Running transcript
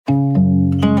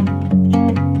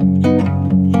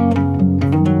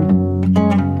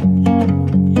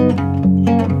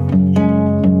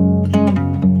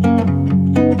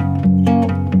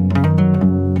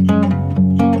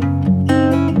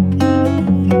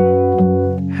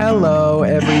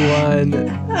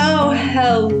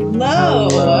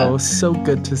Oh, so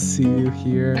good to see you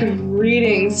here.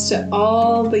 Greetings to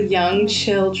all the young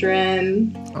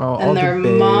children and their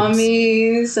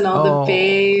mommies and all the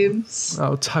babes.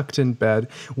 Oh, tucked in bed.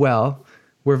 Well,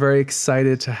 we're very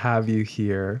excited to have you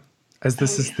here, as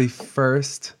this is the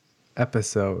first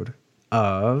episode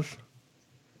of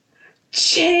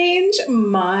Change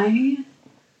My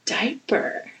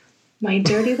Diaper. My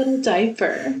dirty little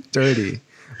diaper. Dirty.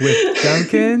 With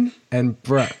Duncan and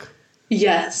Brooke.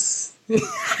 Yes.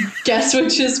 Guess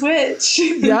which is which.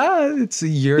 Yeah, it's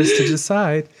yours to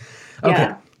decide. Okay,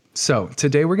 yeah. So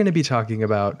today we're going to be talking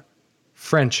about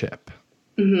friendship.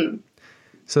 Mm-hmm.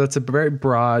 So that's a very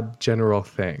broad, general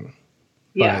thing.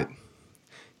 Yeah. But,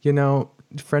 you know,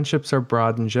 friendships are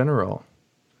broad in general.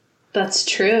 That's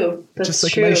true. That's just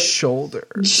like true. my shoulders.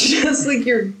 Just like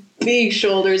your big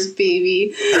shoulders,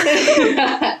 baby.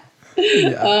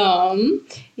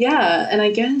 Yeah, and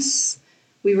I guess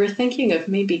we were thinking of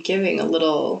maybe giving a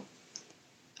little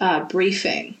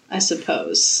briefing, I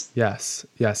suppose. Yes,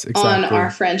 exactly. On our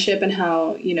friendship and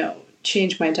how,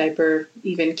 Change My Diaper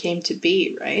even came to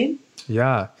be, right?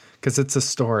 Yeah, because it's a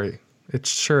story. It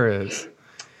sure is.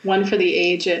 One for the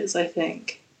ages, I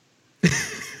think.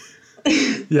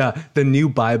 Yeah, the new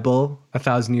Bible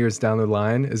 1,000 years down the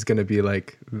line is going to be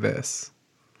like this.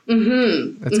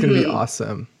 Mm-hmm. That's going to be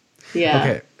awesome. Yeah.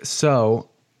 Okay, so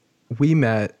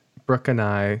Brooke and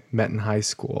I met in high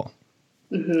school.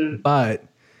 Mm-hmm. But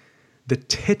the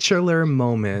titular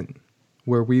moment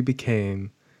where we became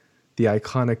the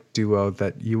iconic duo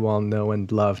that you all know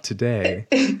and love today.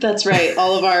 That's right.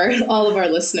 All of our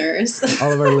listeners.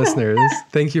 All of our listeners.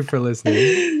 Thank you for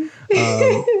listening.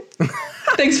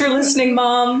 Thanks for listening,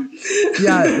 Mom.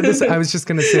 Yeah, I was just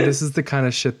going to say, this is the kind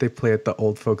of shit they play at the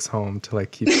old folks' home to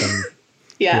like keep them,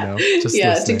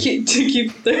 listening. to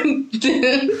keep them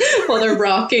while they're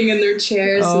rocking in their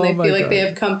chairs and they feel like they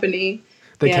have company.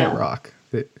 They can't rock.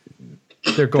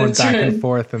 They're going back and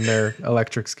forth in their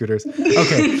electric scooters.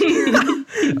 Okay.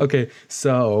 Okay,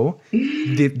 so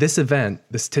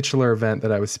this titular event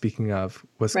that I was speaking of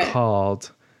was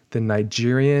called the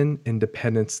Nigerian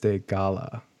Independence Day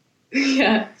Gala.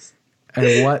 Yes.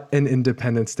 And what an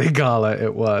Independence Day Gala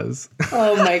it was.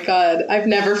 Oh my God. I've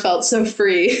never felt so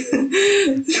free.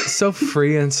 So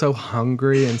free and so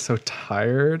hungry and so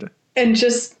tired. And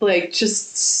just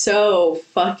so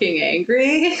fucking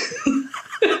angry.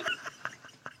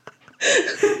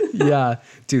 Yeah,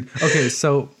 dude. Okay,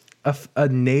 so a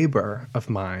neighbor of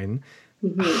mine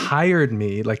hired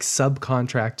me, like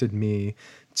subcontracted me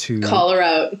to call her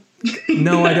out.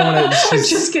 No, I don't want to. I'm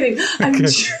just kidding. I'm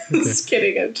just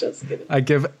kidding.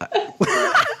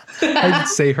 I'd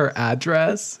say her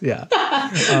address. Yeah.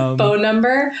 Phone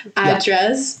number,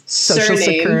 address, social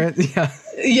surname.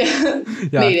 Yeah.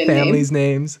 Maiden family's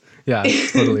names. Yeah,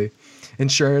 totally.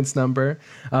 Insurance number.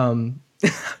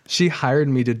 She hired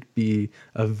me to be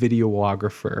a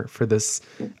videographer for this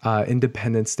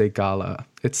Independence Day Gala.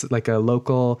 It's like a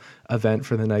local event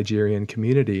for the Nigerian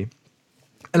community.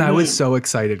 And I was so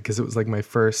excited because it was like my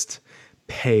first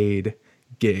paid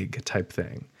gig type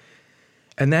thing.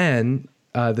 And then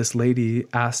this lady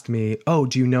asked me, "Oh,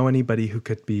 do you know anybody who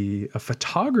could be a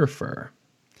photographer?"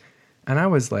 And I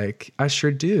was like, "I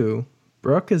sure do.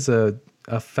 Brooke is a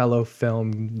fellow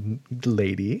film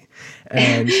lady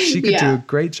and she could do a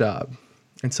great job."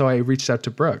 And so I reached out to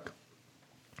Brooke.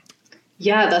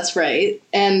 Yeah, that's right.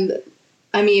 And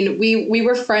I mean, we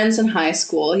were friends in high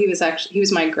school. He was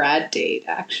my grad date,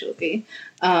 actually.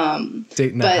 Date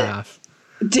and a half.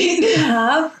 Date and a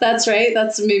half. That's right.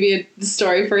 That's maybe a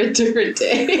story for a different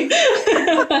day.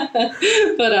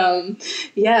 But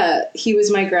he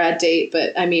was my grad date.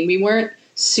 But I mean, we weren't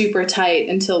super tight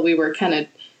until we were kind of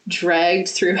dragged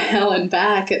through hell and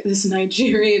back at this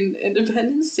Nigerian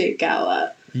Independence Day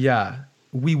Gala. Yeah,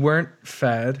 we weren't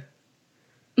fed.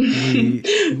 We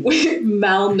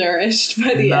malnourished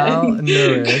by the end.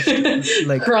 Malnourished.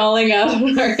 Like crawling out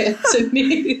on our hands and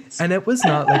knees. And it was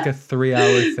not like a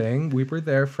 3-hour thing. We were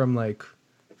there from like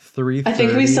 3:30. I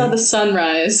think we saw the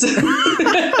sunrise.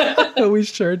 We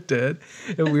sure did.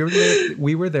 And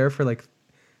we were there for like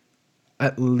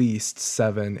at least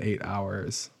 7-8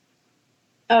 hours.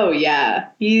 Oh yeah,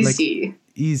 easy. Like,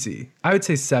 easy. I would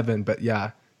say 7, but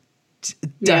yeah.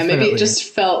 Definitely. Yeah, maybe it just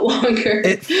felt longer.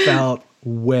 It felt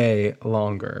way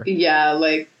longer. Yeah,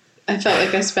 like I felt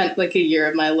like I spent like a year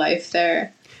of my life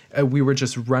there. We were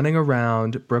just running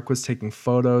around. Brooke was taking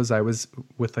photos. I was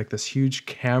with like this huge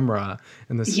camera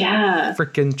and this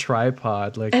freaking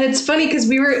tripod. Like, and it's funny because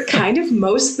we were kind of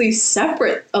mostly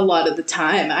separate a lot of the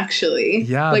time, actually.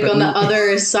 Yeah, like on the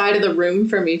other side of the room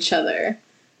from each other.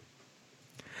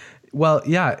 Well,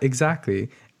 yeah, exactly.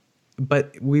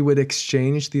 but we would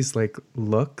exchange these like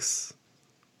looks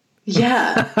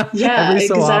Yeah. Yeah, every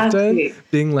so exactly. often,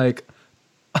 being like,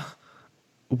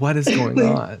 what is going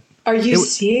Like, on? are you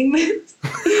seeing this?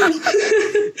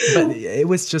 But it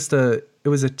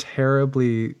was a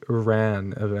terribly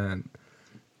ran event.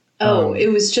 Oh, it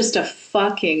was just a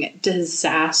fucking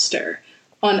disaster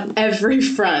on every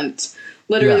front.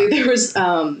 Literally, Yeah. there was,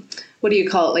 what do you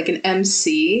call it? Like an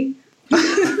MC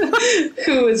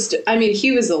who was, I mean,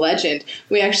 he was a legend.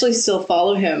 We actually still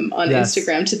follow him on Yes.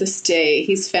 Instagram to this day.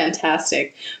 He's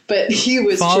fantastic. But he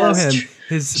was Follow just, him.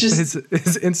 His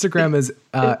Instagram is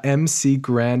MC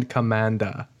Grand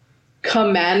Comanda.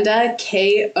 Comanda,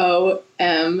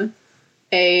 Komanda.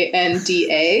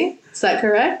 Is that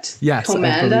correct? Yes,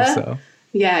 Comanda? I believe so.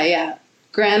 Yeah.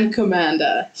 Grand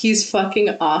Comanda. He's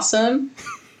fucking awesome.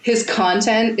 His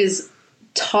content is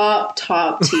top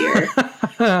tier.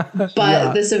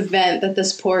 But this event that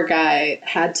this poor guy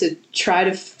had to try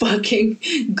to fucking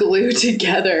glue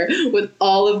together with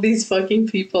all of these fucking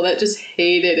people that just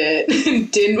hated it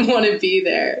and didn't want to be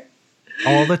there.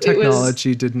 All the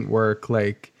technology didn't work.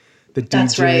 Like the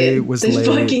That's DJ right. was the late.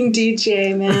 fucking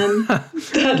DJ, man.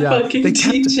 That fucking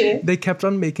DJ. They kept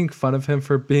on making fun of him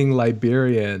for being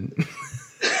Liberian.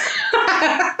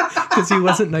 Because he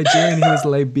wasn't Nigerian, he was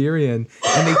Liberian.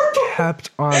 And they kept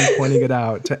on pointing it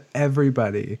out to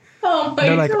everybody. Oh my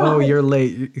They're like, God. oh, you're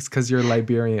late. It's because you're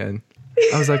Liberian.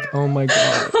 I was like, oh my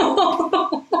God.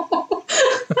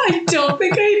 I don't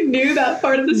think I knew that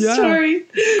part of the story.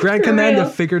 Grand For Commander real.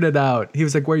 figured it out. He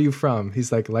was like, where are you from?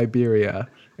 He's like, Liberia.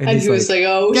 And he's he was like,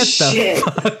 oh get shit.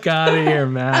 the fuck out of here,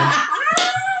 man.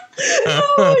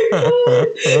 Oh my God.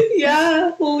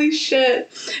 Yeah, holy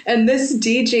shit. And this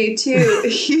DJ too,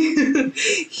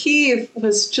 he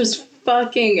was just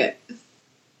fucking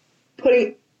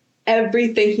putting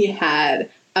everything he had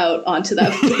out onto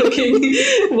that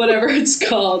fucking whatever it's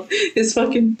called, his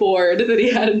fucking board that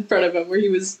he had in front of him where he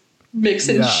was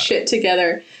mixing shit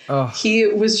together. Oh. He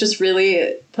was just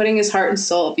really putting his heart and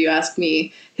soul, if you ask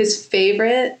me. His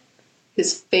favorite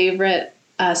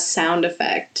sound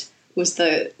effect was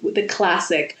the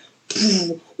classic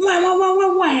wah, wah, wah,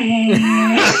 wah,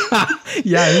 wah.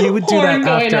 Yeah, he would do Horn that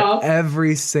going after off.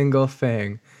 every single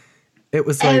thing. It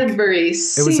was like Every it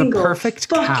was a single perfect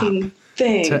cap fucking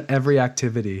thing. to every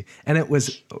activity, and it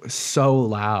was so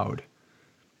loud.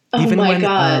 Oh Even my when,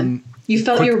 God. You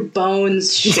felt your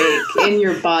bones shake in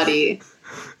your body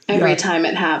every time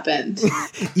it happened.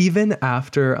 Even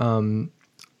after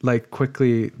like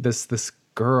quickly this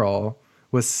girl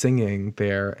was singing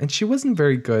there, and she wasn't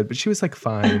very good, but she was like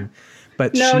fine.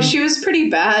 But No, she was pretty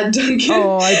bad, Duncan.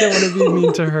 Oh, I don't want to be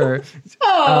mean to her.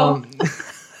 Oh,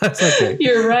 That's okay.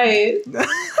 you're right.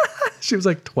 She was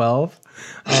like 12.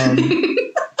 But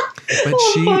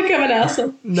Fuck, I'm an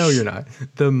asshole. No, you're not.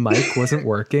 The mic wasn't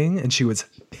working, and she was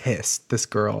pissed, this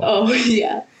girl. Oh,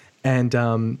 yeah.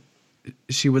 And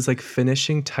she was like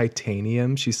finishing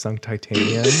Titanium. She sung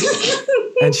Titanium.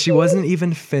 And she wasn't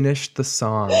even finished the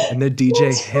song. And the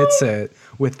DJ hits it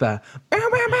with the...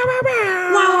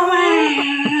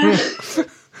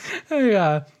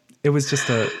 Yeah. It was just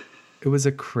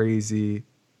a crazy,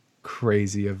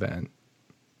 crazy event.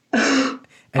 And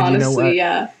honestly, you know what?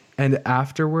 yeah. And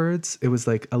afterwards, it was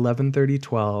like 11:30,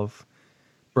 12.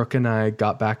 Brooke and I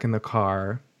got back in the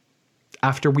car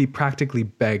after we practically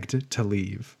begged to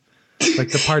leave.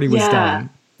 Like the party was done.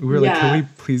 We were like, can we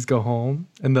please go home?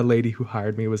 And the lady who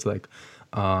hired me was like,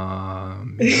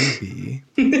 maybe.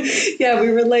 Yeah,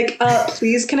 we were like,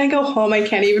 please, can I go home? I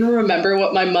can't even remember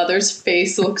what my mother's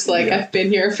face looks like. Yeah. I've been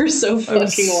here for so fucking I'm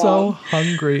so long.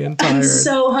 hungry and tired. I'm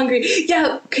so hungry.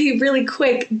 Yeah, okay, really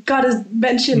quick, gotta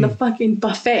mention the fucking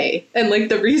buffet and like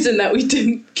the reason that we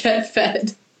didn't get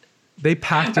fed. They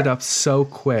packed it up so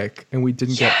quick and we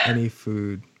didn't get any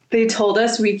food. They told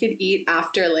us we could eat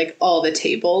after like all the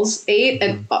tables ate,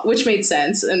 and which made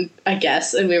sense, and I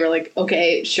guess, and we were like,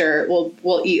 okay, sure,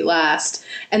 we'll eat last.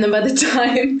 And then by the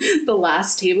time the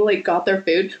last table like got their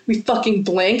food, we fucking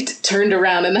blinked, turned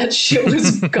around, and that shit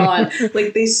was gone.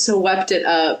 Like they swept it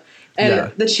up.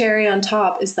 And the cherry on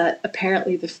top is that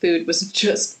apparently the food was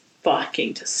just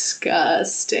fucking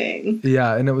disgusting.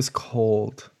 Yeah, and it was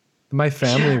cold. My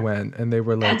family went, and they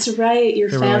were like, that's right, your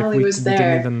family was there. We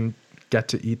didn't even get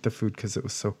to eat the food because it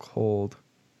was so cold.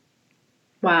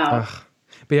 Wow. Ugh.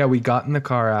 But yeah, we got in the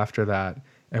car after that,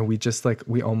 and we just like,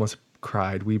 we almost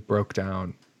cried. We broke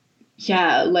down.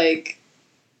 Yeah, like,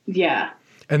 yeah.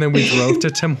 And then we drove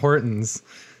to Tim Hortons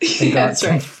and got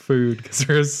some food because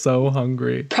we were so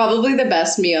hungry. Probably the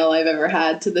best meal I've ever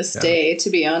had to this day, to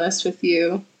be honest with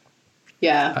you.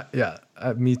 Yeah.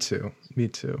 Me too. Me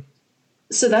too.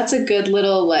 So that's a good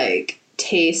little like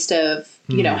taste of,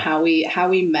 you know, how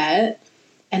we met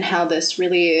and how this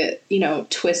really, you know,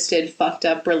 twisted, fucked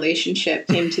up relationship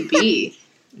came to be,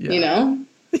 you know?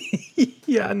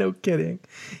 Yeah, no kidding.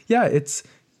 Yeah, it's,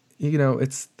 you know,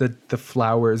 it's the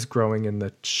flowers growing in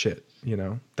the shit, you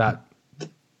know, that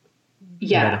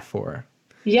metaphor.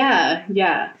 Yeah,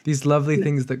 yeah. These lovely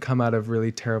things that come out of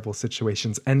really terrible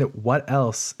situations. And what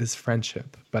else is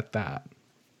friendship but that?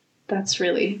 That's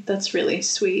really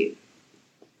sweet.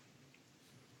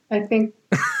 I think.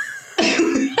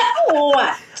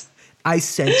 What? I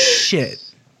said shit.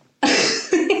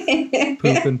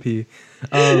 Poop and pee.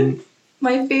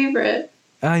 My favorite.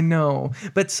 I know.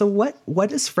 But so what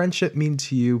does friendship mean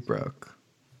to you, Brooke?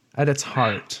 At its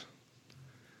heart.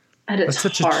 At its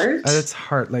heart? At its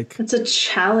heart, like... That's a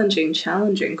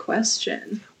challenging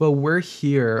question. Well, we're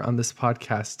here on this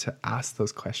podcast to ask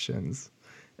those questions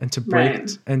and to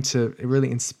break and to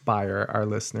really inspire our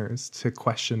listeners to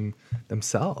question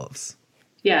themselves.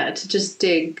 Yeah, to just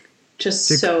dig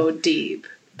so deep.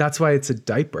 That's why it's a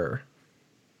diaper.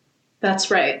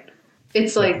 That's right.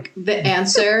 It's like the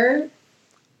answer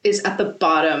is at the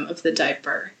bottom of the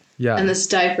diaper. Yeah. And this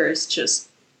diaper is just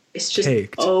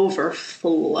caked.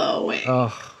 Overflowing.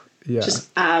 Oh, yeah. Just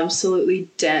absolutely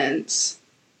dense.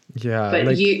 Yeah. But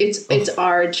like, it's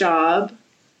our job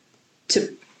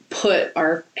to put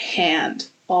our hand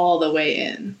all the way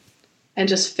in and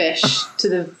just fish to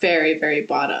the very, very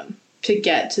bottom to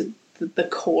get to the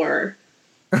core,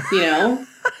 you know?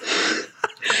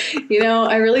 You know,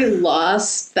 I really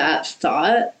lost that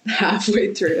thought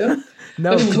halfway through.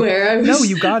 Where I was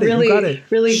you got it. Really, you got it.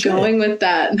 really going with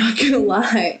that, not gonna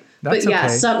lie. That's but yeah,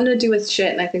 okay. Something to do with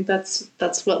shit, and I think that's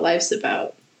what life's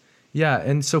about. Yeah,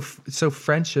 and so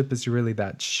friendship is really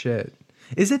that shit.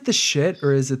 Is it the shit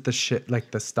or is it the shit,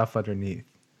 like the stuff underneath?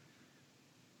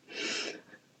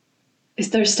 Is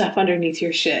there stuff underneath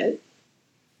your shit?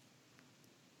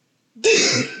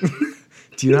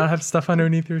 Do you not have stuff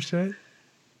underneath your shit?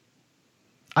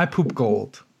 I poop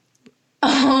gold.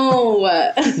 Oh.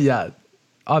 Yeah,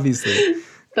 obviously.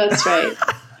 That's right.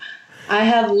 I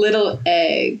have little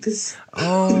eggs.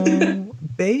 Oh,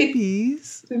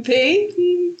 babies.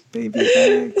 Baby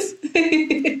eggs.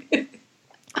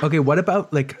 Okay, what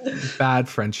about like bad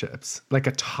friendships? Like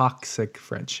a toxic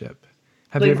friendship?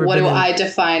 Have you ever what do I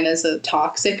define as a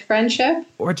toxic friendship?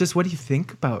 Or just what do you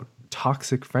think about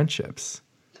toxic friendships?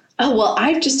 Oh, well,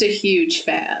 I'm just a huge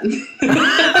fan. Girl,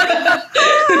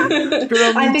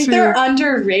 I think they're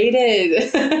underrated.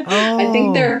 Oh. I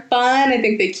think they're fun. I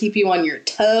think they keep you on your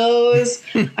toes.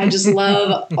 I just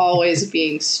love always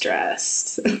being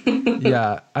stressed.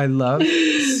 Yeah, I love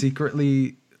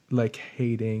secretly like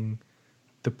hating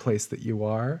the place that you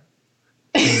are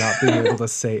and not being able to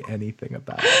say anything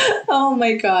about it. Oh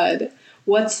my God.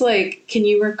 What's like, can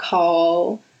you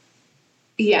recall...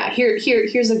 Yeah,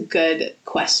 here's a good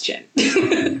question.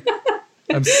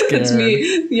 I'm scared. That's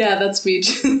me. Yeah, that's me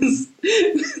just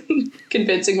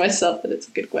convincing myself that it's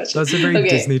a good question. That's a very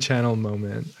Disney Channel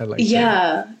moment. I like that.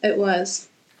 Yeah, it was.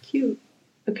 Cute.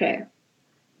 Okay.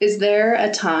 Is there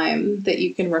a time that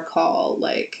you can recall,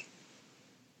 like,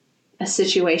 a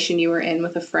situation you were in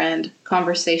with a friend,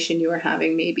 conversation you were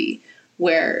having maybe,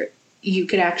 where you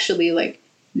could actually, like,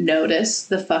 notice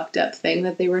the fucked up thing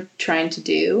that they were trying to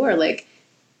do, or, like,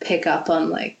 pick up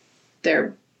on like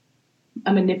a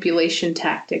manipulation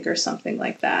tactic or something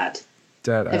like that?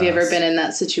 Have you ever been in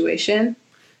that situation?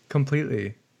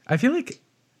 Completely. I feel like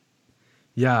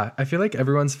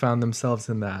everyone's found themselves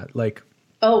in that. Like,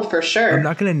 oh, for sure. I'm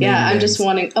not going to name names. I'm just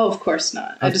wanting, of course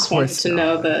not. I just wanted to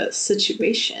know the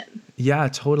situation. Yeah,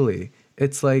 totally.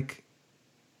 It's like,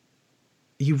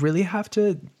 you really have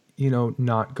to, you know,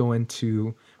 not go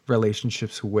into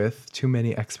relationships with too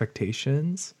many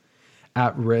expectations,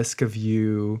 at risk of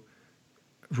you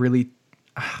really,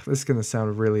 this is going to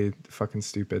sound really fucking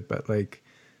stupid, but like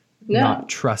not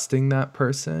trusting that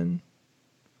person.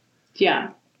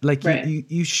 Yeah. Like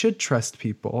you should trust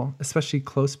people, especially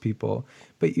close people,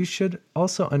 but you should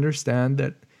also understand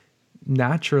that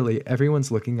naturally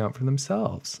everyone's looking out for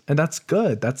themselves, and that's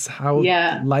good. That's how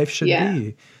life should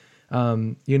be.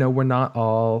 You know, we're not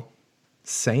all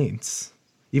saints.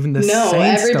 Even the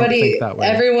saints don't think that way.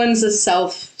 Everyone's a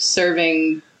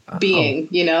self-serving being,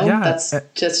 you know? Yeah, that's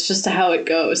just how it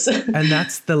goes. And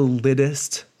that's the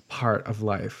littest part of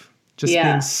life. Just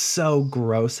being so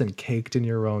gross and caked in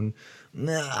your own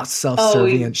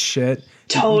self-serving shit.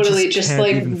 Totally, just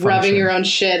like rubbing your own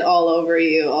shit all over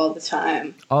you all the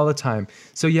time. All the time.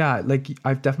 So yeah, like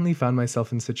I've definitely found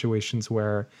myself in situations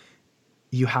where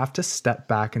you have to step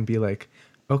back and be like,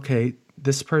 okay,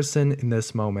 this person in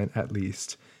this moment at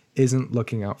least isn't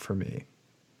looking out for me.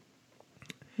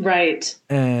 Right.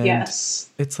 And Yes.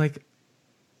 it's like,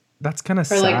 that's kind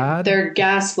of Or like sad. they're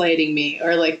gaslighting me,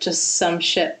 or like just some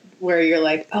shit where you're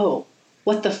like, oh,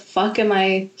 what the fuck am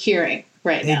I hearing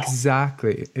right now?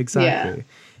 Exactly. Yeah. Exactly.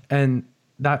 And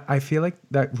that, I feel like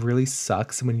that really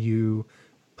sucks when you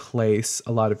place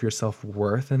a lot of your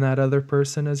self-worth in that other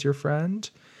person as your friend.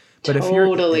 But if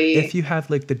Totally. you have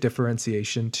like the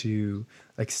differentiation to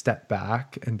like step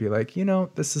back and be like,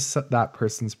 this is that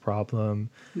person's problem.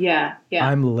 Yeah. Yeah.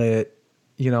 I'm lit.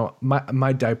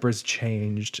 My diaper's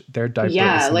changed. Their diaper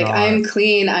Yeah. is Like not. I'm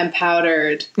clean, I'm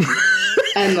powdered,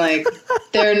 and like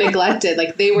they're neglected.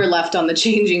 Like they were left on the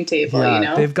changing table, you Yeah,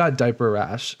 know? they've got diaper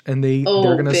rash and they're Oh,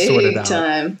 gonna sort it big out.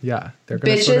 time. Yeah, they're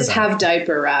gonna sort Bitches it out. have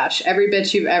diaper rash. Every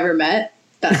bitch you've ever met,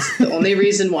 that's the only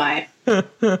reason why.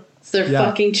 They're Yeah,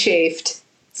 fucking chafed.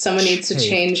 Someone needs to chafed.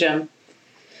 change them.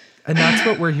 And that's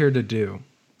what we're here to do.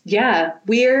 Yeah,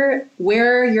 we're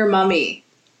your mummy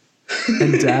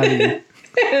And daddy.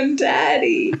 and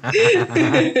daddy,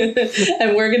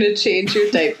 and we're gonna change your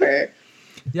diaper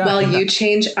Yeah. while and you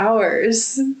change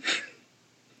ours.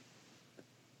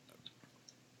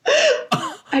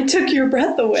 I took your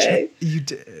breath away. you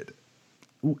did.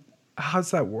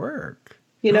 How's that work?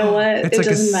 You know what? It's It like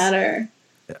doesn't matter.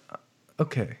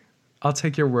 Okay, I'll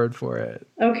take your word for it.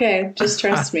 Okay, just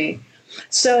trust me.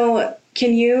 So,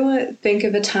 can you think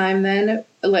of a time then,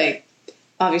 like,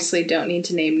 obviously don't need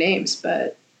to name names,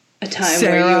 but a time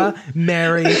Sarah, where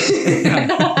Mary.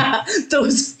 you...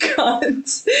 Those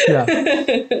cunts. Yeah.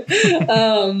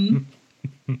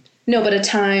 No, but a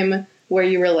time where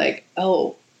you were like,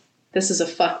 oh, this is a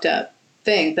fucked up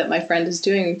thing that my friend is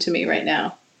doing to me right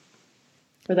now.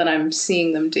 Or that I'm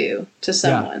seeing them do to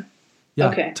someone. Yeah,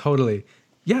 Okay. totally.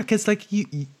 Yeah, because like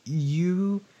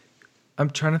you, I'm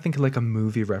trying to think of like a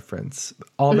movie reference.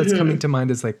 All that's coming to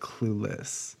mind is like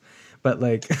Clueless. But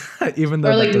like, even though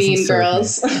Or that like doesn't Mean serve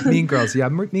Girls. me. Mean Girls, yeah,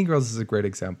 Mean Girls is a great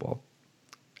example,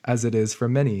 as it is for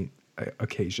many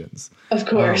occasions. Of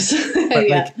course. But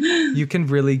Yeah. like, you can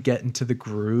really get into the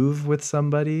groove with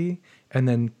somebody, and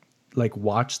then like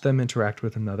watch them interact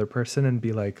with another person, and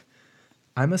be like,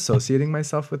 I'm associating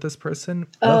myself with this person.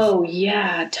 Ugh. Oh,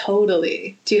 yeah,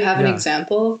 totally. Do you have an Yeah.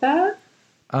 example of that?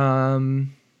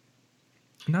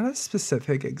 Not a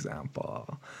specific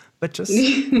example, but just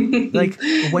like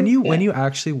when you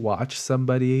actually watch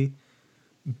somebody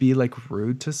be like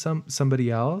rude to somebody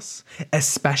else,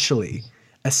 especially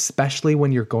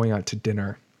when you're going out to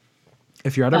dinner.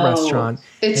 If you're at a restaurant,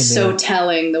 It's and so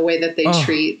telling the way that they Oh.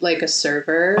 treat like a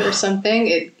server or something.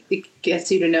 It gets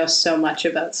you to know so much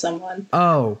about someone.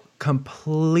 oh,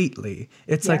 completely.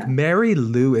 It's like Yeah. Mary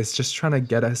Lou is just trying to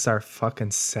get us our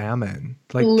fucking salmon.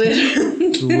 Like,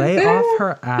 Literally. lay off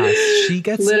her ass.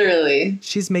 Literally.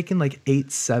 She's making like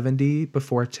 $8.70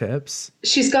 before tips.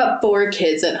 She's got 4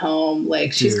 kids at home.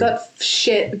 Like, she's Dude. got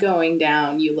shit going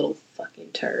down, you little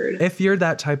fucking turd. If you're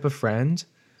that type of friend,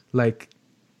 like,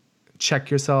 check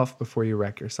yourself before you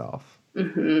wreck yourself.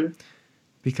 Mm-hmm.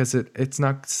 Because it's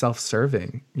not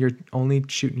self-serving. You're only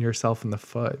shooting yourself in the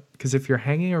foot. Because if you're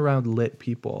hanging around lit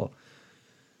people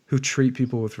who treat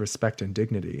people with respect and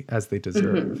dignity as they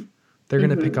deserve, they're going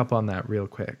to pick up on that real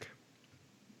quick.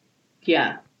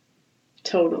 Yeah.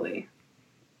 Totally.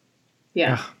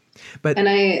 Yeah. But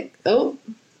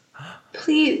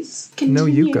please continue. no,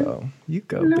 you go. You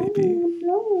go, baby.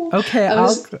 No. Okay,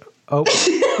 I'll go. Oh.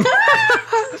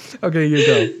 Okay, you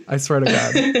go. I swear to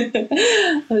God.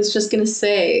 I was just going to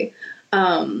say,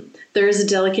 there is a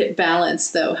delicate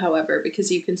balance, though, however,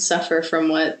 because you can suffer from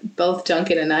what both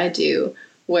Duncan and I do,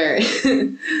 where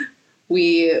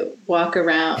we walk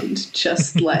around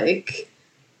just like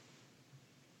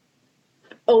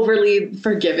overly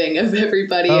forgiving of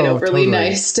everybody and overly totally.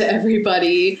 nice to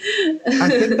everybody. I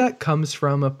think that comes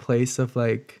from a place of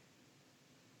like,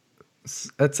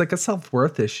 it's like a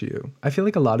self-worth issue. I feel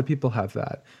like a lot of people have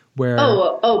that where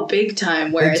Big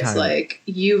time, where Big it's time. like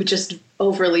you just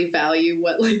overly value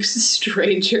what like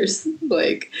strangers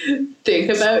like think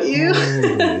about you.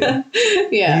 Totally.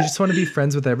 Yeah. You just want to be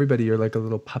friends with everybody. You're like a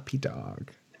little puppy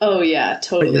dog. Oh yeah,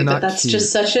 totally. you're But not that's cute.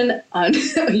 just such an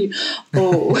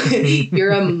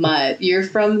you're a mutt. You're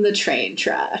from the train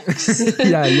tracks.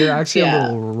 Yeah, you're actually Yeah.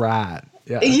 a little rat.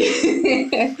 Yeah.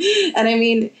 And I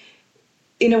mean,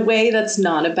 in a way that's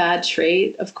not a bad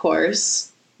trait, of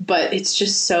course, but it's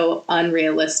just so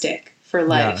unrealistic for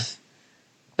life.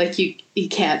 Like you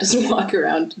can't just walk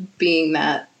around being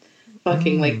that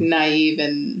fucking like naive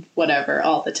and whatever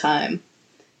all the time.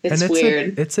 It's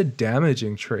weird. It's a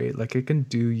damaging trait. Like it can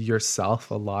do yourself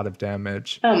a lot of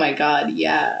damage. Oh my God,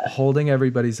 yeah. Holding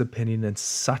everybody's opinion in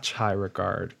such high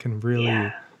regard can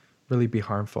really, really be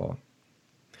harmful.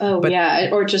 Oh But- yeah,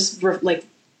 or just like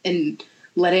and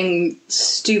letting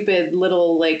stupid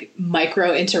little like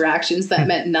micro interactions that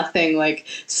meant nothing like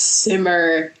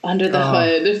simmer under the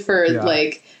hood for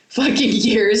like fucking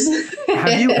years.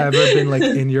 Have you ever been like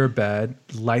in your bed,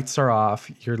 lights are off,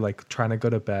 you're like trying to go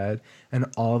to bed, and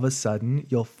all of a sudden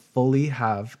you'll fully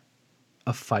have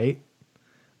a fight,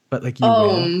 but like you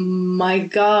win? My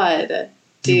God,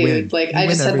 dude. Like I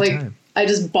just had like time. I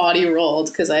just body rolled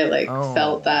because I like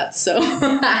felt that so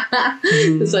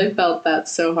because I felt that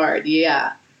so hard.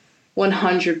 Yeah.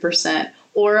 100%.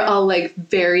 Or I'll like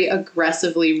very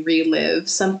aggressively relive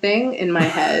something in my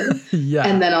head.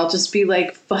 And then I'll just be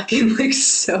like fucking like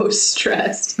so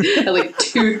stressed at like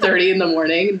 2:30 in the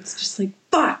morning. It's just like,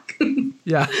 fuck.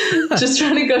 Yeah. Just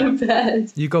trying to go to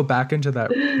bed. You go back into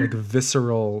that like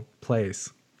visceral place.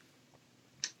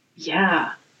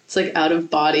 Yeah. It's like out of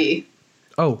body.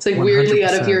 Oh, it's like 100%. Weirdly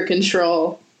out of your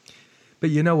control.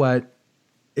 But you know what?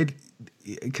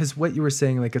 Because what you were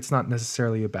saying, like, it's not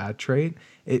necessarily a bad trait.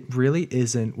 It really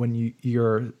isn't when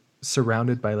you're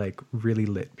surrounded by like really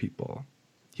lit people,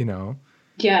 you know?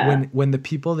 Yeah. When the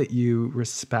people that you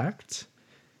respect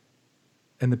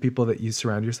and the people that you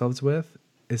surround yourselves with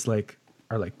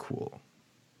are like cool.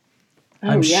 Oh,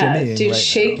 I'm shimmying dude,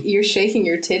 right now. You're shaking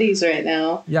your titties right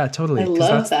now. Yeah, totally. I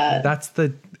love that.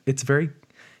 It's very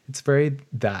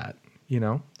that, you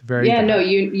know? Very yeah, bad. No,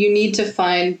 you need to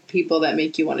find people that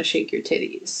make you want to shake your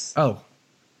titties. Oh,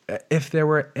 if there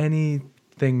were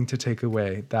anything to take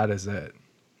away, that is it.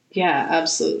 Yeah,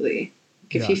 absolutely.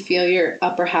 If you feel your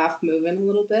upper half moving a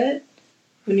little bit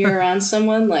when you're around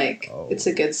someone, like it's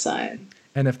a good sign.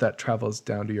 And if that travels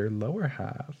down to your lower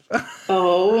half.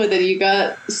 Then you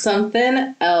got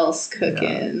something else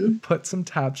cooking. Yeah. Put some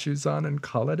tap shoes on and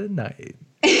call it a night.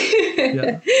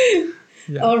 Yeah.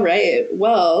 Yeah. All right.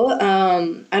 Well,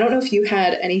 I don't know if you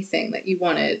had anything that you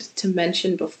wanted to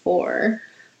mention before,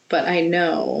 but I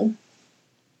know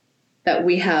that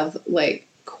we have like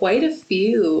quite a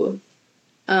few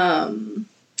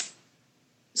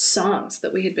songs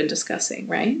that we had been discussing,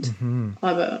 right? Mm-hmm.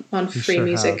 On Free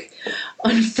Music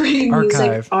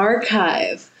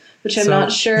Archive, which I'm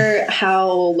not sure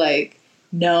how like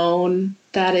known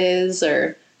that is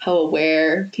or how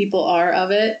aware people are of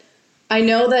it. I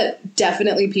know that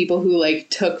definitely people who like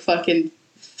took fucking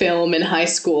film in high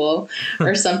school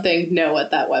or something know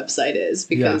what that website is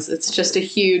because it's just a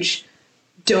huge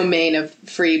domain of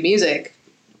free music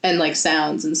and like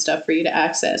sounds and stuff for you to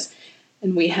access.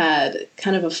 And we had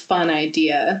kind of a fun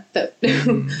idea that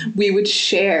we would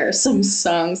share some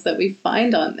songs that we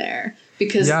find on there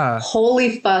because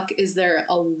holy fuck is there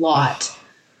a lot.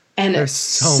 And there's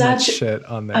so much shit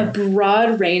on there. A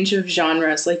broad range of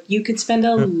genres. Like you could spend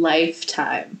a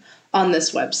lifetime on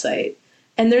this website.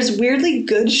 And there's weirdly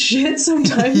good shit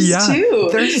sometimes too.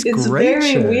 It's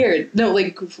very weird. No,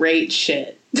 like great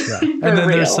shit. Yeah. And then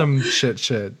there's some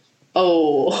shit.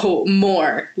 Oh,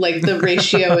 more. Like the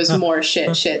ratio is more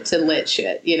shit to lit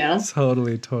shit, you know?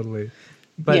 Totally.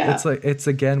 But it's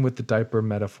again with the diaper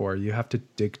metaphor. You have to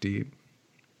dig deep.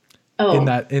 In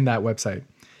that website.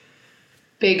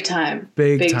 Big time.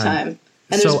 And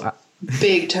there's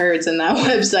big turds in that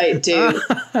website, too.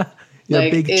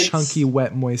 Big, chunky,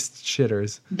 wet, moist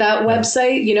shitters. That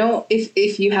website, you know,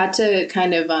 if you had to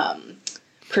kind of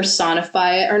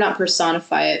personify it, or not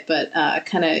personify it, but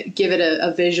kind of give it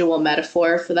a visual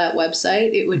metaphor for that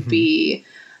website, it would be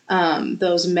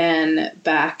those men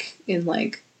back in,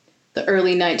 like, the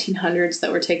early 1900s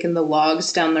that were taking the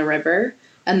logs down the river,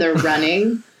 and they're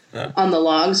running on the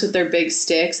logs with their big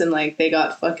sticks, and like they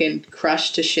got fucking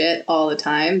crushed to shit all the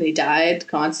time. They died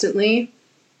constantly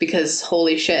because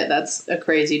holy shit, that's a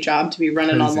crazy job to be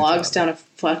running on logs down a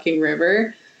fucking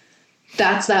river.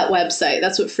 That's that website.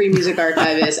 That's what Free Music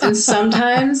Archive is. And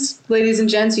sometimes, ladies and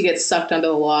gents, you get sucked onto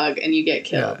the log and you get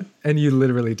killed. Yeah. And you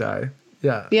literally die.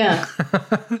 Yeah. Yeah.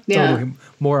 Totally.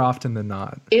 More often than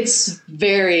not. It's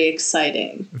very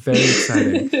exciting.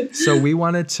 So we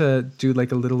wanted to do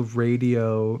like a little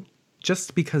radio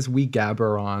just because we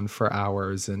gabber on for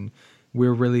hours and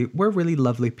we're really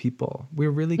lovely people.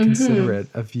 We're really considerate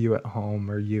of you at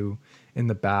home or you in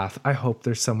the bath. I hope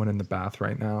there's someone in the bath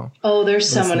right now. Oh, there's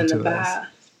someone in the bath.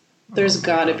 There's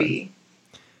gotta be.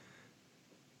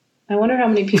 I wonder how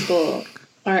many people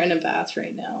are in a bath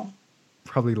right now.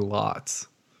 Probably lots.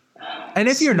 And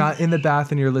if you're not in the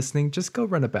bath and you're listening, just go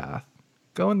run a bath.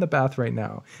 Go in the bath right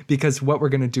now. Because what we're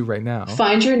going to do right now.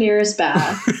 Find your nearest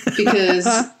bath. Because.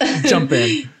 Jump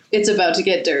in. It's about to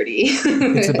get dirty.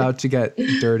 It's about to get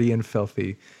dirty and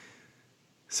filthy.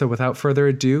 So without further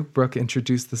ado, Brooke,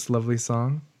 introduce this lovely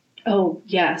song. Oh,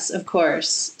 yes, of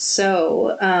course.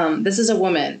 So this is a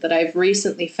woman that I've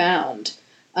recently found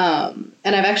And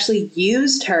I've actually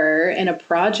used her in a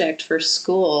project for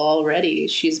school already.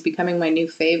 She's becoming my new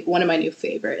one of my new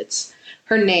favorites.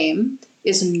 Her name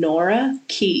is Nora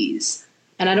Keys,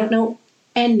 and I don't know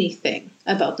anything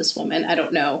about this woman. I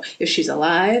don't know if she's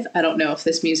alive. I don't know if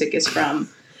this music is from,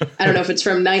 I don't know if it's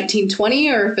from 1920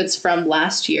 or if it's from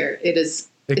last year. It's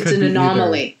an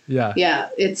anomaly. Either. Yeah.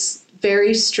 It's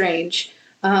very strange.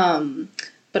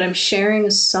 But I'm sharing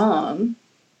a song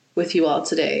with you all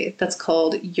today that's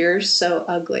called You're So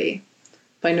Ugly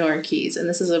by Nora Keys. And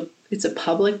it's a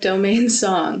public domain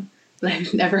song, and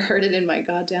I've never heard it in my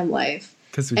goddamn life.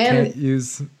 Because we can't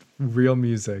use real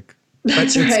music.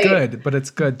 That's but it's right. good, but it's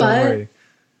good. Don't worry.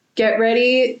 Get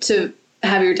ready to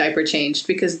have your diaper changed,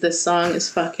 because this song is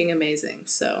fucking amazing.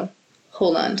 So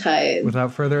hold on tight.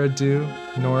 Without further ado,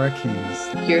 Nora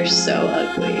Keys. You're So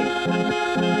Ugly.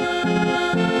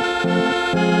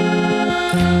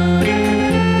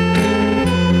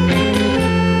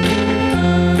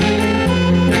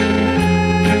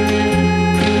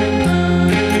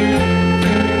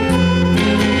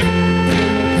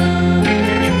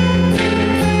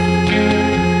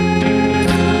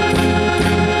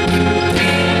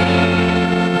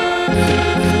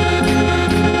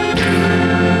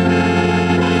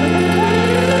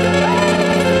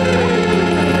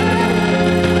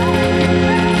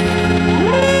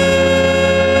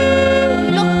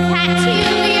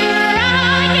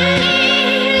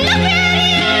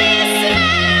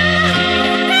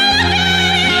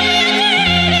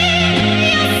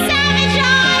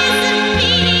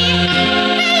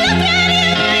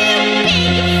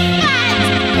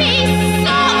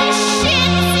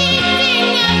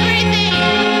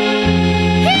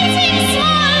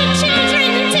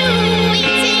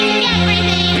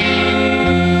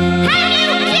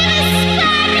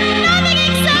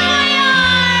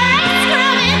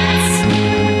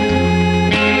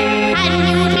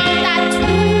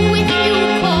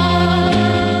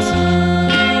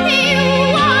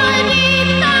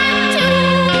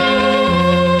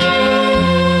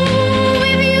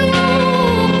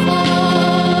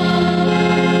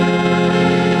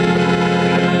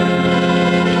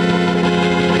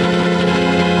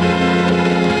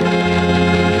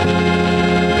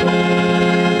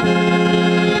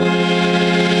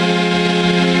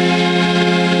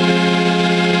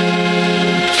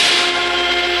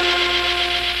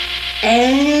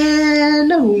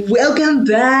 Welcome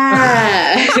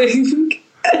back.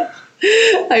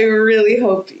 I really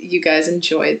hope you guys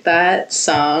enjoyed that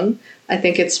song. I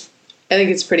think it's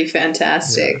pretty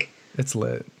fantastic. Yeah, it's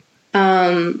lit.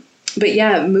 But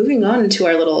yeah, moving on into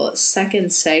our little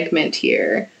second segment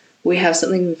here, we have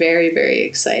something very, very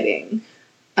exciting.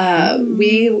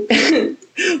 We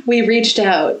reached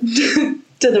out to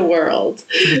the world,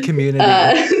 to the community,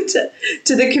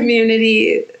 to the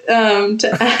community,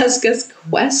 to ask us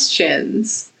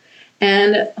questions.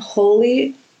 And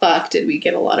holy fuck, did we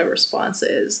get a lot of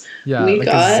responses. Yeah, we like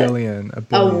got a billion.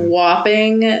 A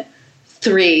whopping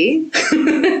 3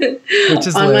 which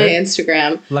is on lit. my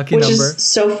Instagram. Lucky which number. Is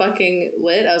so fucking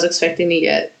lit. I was expecting to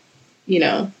get,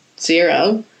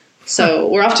 0. So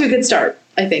we're off to a good start,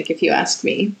 I think, if you ask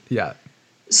me. Yeah.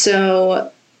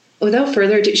 So without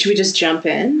further ado, should we just jump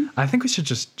in? I think we should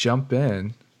just jump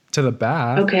in to the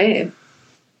bath. Okay.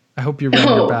 I hope you ran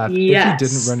your bath. Yes.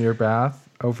 If you didn't run your bath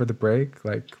over the break,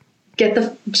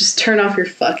 just turn off your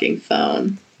fucking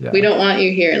phone. Yeah. We don't want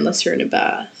you here unless you're in a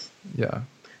bath. Yeah.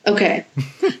 Okay.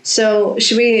 So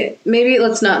should we, maybe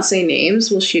let's not say names.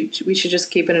 We should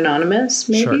just keep it anonymous,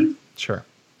 maybe? Sure.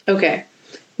 Okay.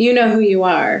 You know who you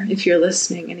are if you're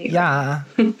listening anyway. Yeah.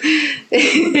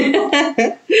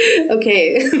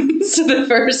 Okay. So the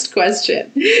first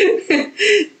question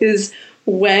is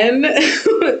when,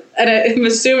 and I'm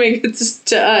assuming it's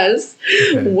to us,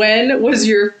 okay. When was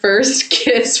your first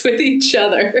kiss with each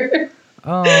other?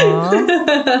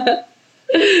 Aww.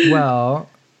 Well,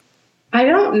 I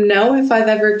don't know if I've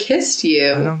ever kissed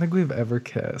you. I don't think we've ever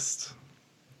kissed.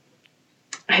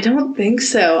 I don't think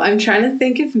so. I'm trying to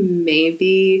think if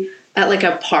maybe at like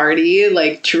a party,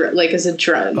 like as a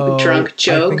drunk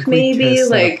joke, maybe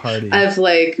like I've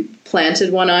like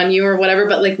planted one on you or whatever,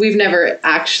 but like we've never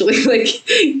actually like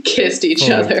kissed each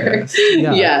other.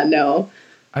 Yeah. Yeah, no.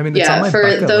 I mean, it's on my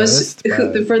bucket list,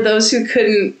 for those who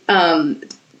couldn't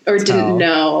or didn't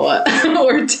know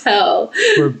or tell,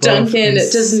 Duncan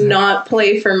does not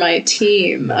play for my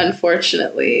team,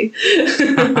 unfortunately.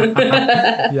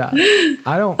 Yeah,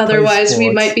 I don't. Otherwise,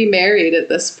 we might be married at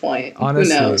this point.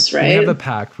 Honestly, who knows, right? We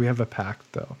have a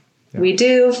pact, though. Yeah. We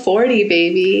do 40,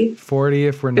 baby. 40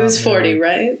 if we're not. It was 40, married.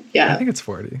 right? Yeah, I think it's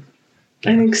 40.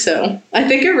 I think so. I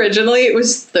think originally it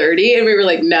was 30 and we were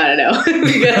like, no.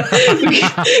 We gotta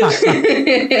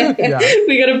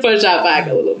push that back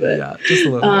a little bit. Yeah, just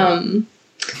a little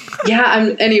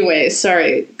bit. Anyway,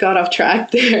 sorry, got off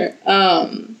track there.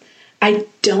 I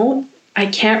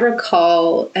can't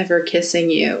recall ever kissing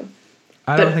you.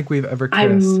 I don't think we've ever kissed. I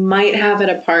might have at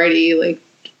a party, like,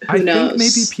 who knows? I think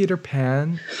maybe Peter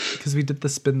Pan, because we did the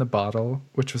spin the bottle,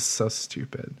 which was so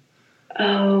stupid.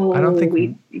 Oh, I don't think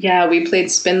we played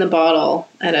Spin the Bottle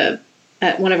at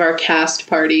one of our cast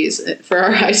parties for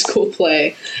our high school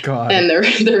play. God. And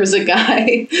there was a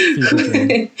guy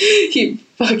he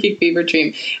fucking fever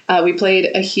dream. We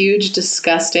played a huge,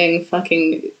 disgusting,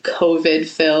 fucking COVID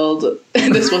filled.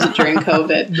 This wasn't during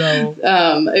COVID. No,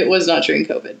 it was not during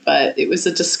COVID, but it was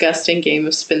a disgusting game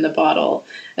of Spin the Bottle.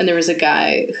 And there was a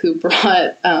guy who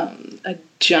brought a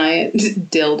giant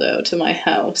dildo to my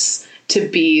house to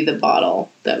be the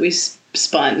bottle that we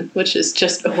spun, which is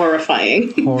just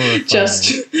horrifying.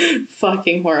 Just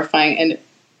fucking horrifying. And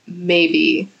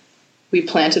maybe we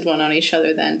planted one on each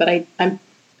other then, but I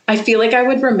feel like I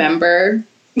would remember.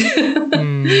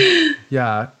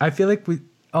 Yeah, I feel like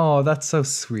that's so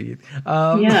sweet.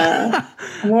 Yeah,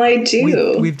 well, I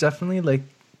do. We've definitely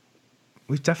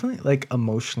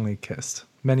emotionally kissed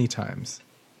many times.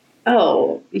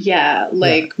 Oh, yeah,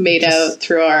 made out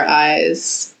through our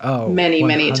eyes many, 100%.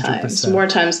 Many times. More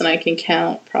times than I can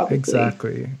count, probably.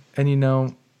 Exactly. And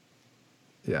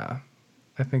yeah,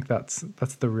 I think that's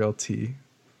the real tea.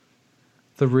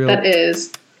 That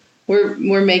is.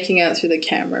 We're making out through the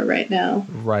camera right now.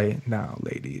 Right now,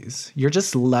 ladies. You're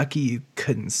just lucky you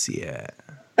couldn't see it.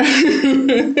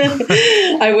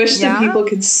 I wish that people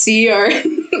could see our...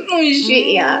 Oh, shit,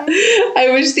 yeah. I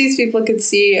wish these people could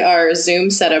see our Zoom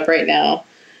setup right now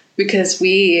because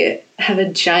we have a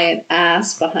giant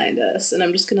ass behind us, and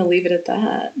I'm just going to leave it at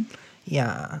that.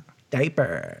 Yeah.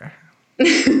 Diaper.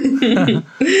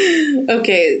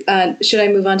 Okay. Should I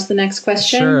move on to the next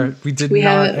question? Sure. We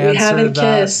haven't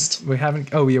kissed. We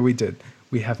haven't. Oh, yeah, we did.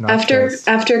 We have not. After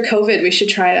COVID, we should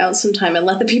try it out sometime and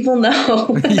let the people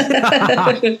know.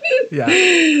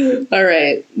 Yeah. All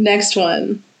right. Next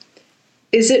one.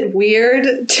 Is it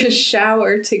weird to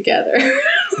shower together?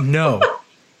 No.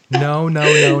 It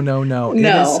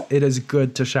is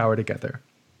good to shower together.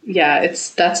 Yeah,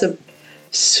 that's a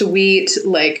sweet,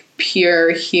 like,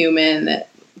 pure human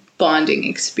bonding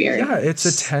experience. Yeah, it's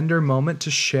a tender moment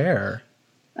to share.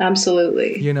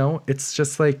 Absolutely. It's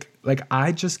just like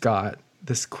I just got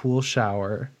this cool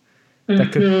shower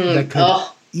that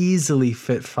could easily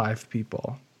fit 5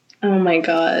 people. Oh my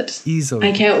God. Easily.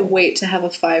 I can't wait to have a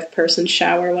 5-person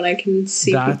shower when I can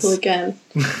see people again.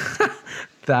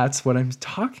 That's what I'm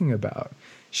talking about.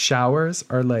 Showers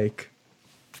are like,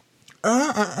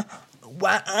 and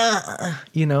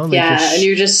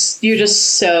you're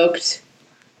just soaked.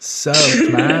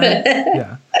 Soaked, man.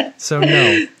 Yeah. So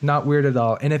no, not weird at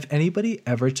all. And if anybody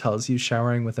ever tells you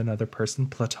showering with another person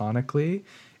platonically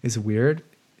is weird,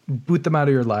 boot them out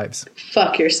of your lives.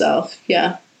 Fuck yourself.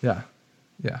 Yeah. Yeah.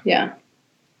 Yeah. Yeah.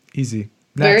 Easy.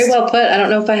 Next. Very well put. I don't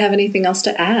know if I have anything else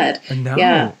to add. No.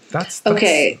 Yeah. That's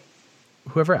okay.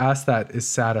 Whoever asked that is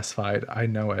satisfied. I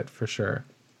know it for sure.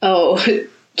 Oh,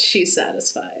 she's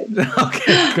satisfied.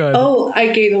 Okay, good. Oh,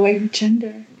 I gave away her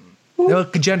gender. No,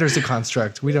 gender's a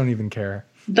construct. We don't even care.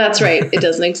 That's right. It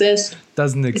doesn't exist.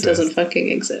 Doesn't exist. It doesn't fucking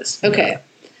exist. Okay. Yeah.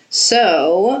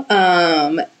 So,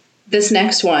 this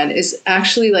next one is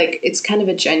actually it's kind of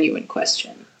a genuine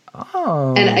question.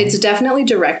 Oh. And it's definitely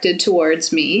directed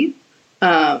towards me,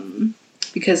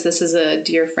 because this is a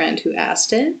dear friend who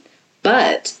asked it.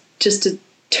 But just to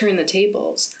turn the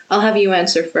tables, I'll have you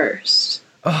answer first.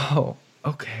 Oh,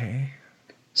 okay.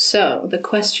 So the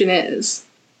question is,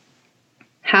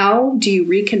 how do you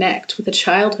reconnect with a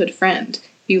childhood friend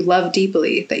you love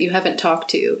deeply that you haven't talked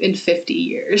to in 50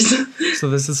 years? So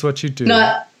this is what you do.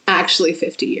 Not actually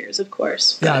 50 years, of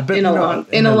course. But yeah, but in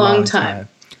a long time.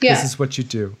 Yeah. This is what you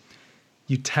do.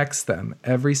 You text them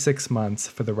every 6 months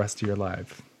for the rest of your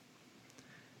life.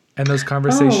 And those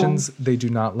conversations, they do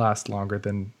not last longer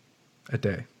than a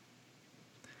day.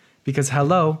 Because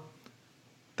hello,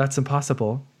 that's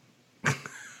impossible.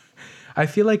 I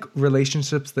feel like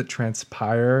relationships that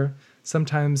transpire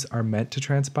sometimes are meant to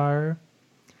transpire.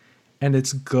 And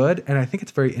it's good. And I think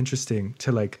it's very interesting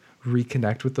to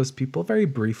reconnect with those people very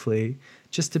briefly,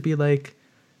 just to be like,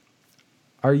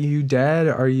 are you dead?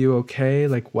 Are you okay?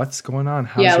 What's going on?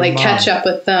 How's your mom? Catch up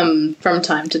with them from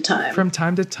time to time. From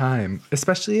time to time,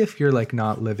 especially if you're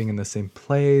not living in the same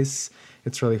place.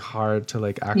 It's really hard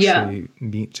to actually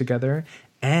meet together.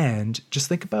 And just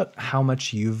think about how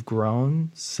much you've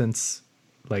grown since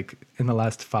like in the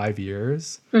last 5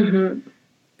 years,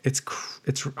 it's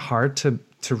hard to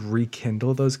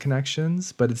rekindle those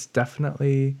connections, but it's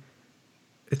definitely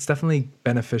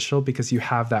beneficial because you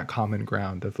have that common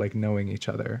ground of like knowing each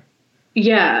other.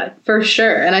 Yeah, for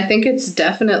sure. And I think it's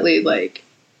definitely like,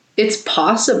 it's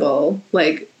possible.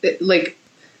 Like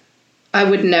I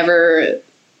would never,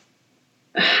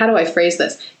 how do I phrase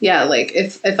this? Yeah, like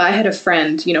if I had a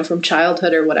friend, you know, from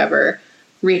childhood or whatever,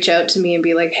 reach out to me and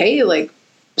be like, hey, like,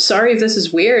 sorry if this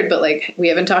is weird, but like we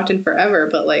haven't talked in forever,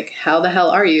 but like how the hell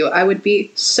are you? I would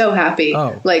be so happy.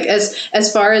 Oh. Like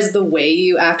as far as the way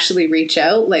you actually reach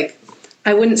out, like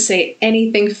I wouldn't say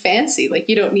anything fancy. Like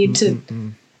you don't need to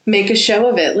make a show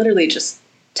of it. Literally just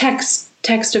text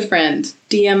a friend,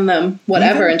 DM them,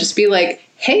 whatever, and just be like,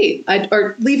 hey,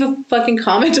 or leave a fucking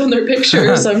comment on their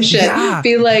picture or some shit. Yeah.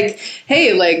 Be like,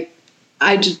 hey, like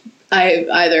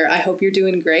I hope you're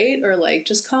doing great, or like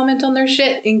just comment on their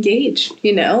shit, engage,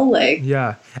 you know, like,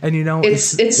 yeah. And you know,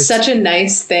 it's such a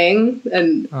nice thing.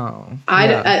 And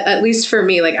at least for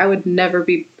me, like I would never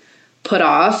be put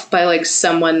off by like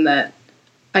someone that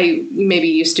I maybe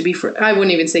used to be, I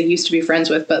wouldn't even say used to be friends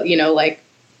with, but you know, like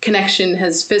connection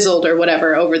has fizzled or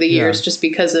whatever over the years just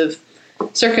because of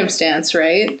circumstance,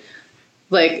 right?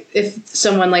 Like if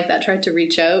someone like that tried to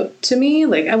reach out to me,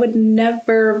 like I would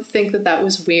never think that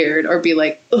was weird or be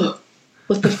like, ugh,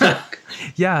 what the fuck?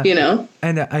 Yeah. You know?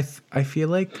 And I feel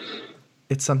like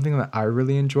it's something that I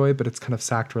really enjoy, but it's kind of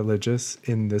sacrilegious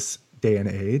in this day and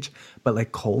age. But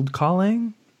like cold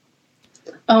calling.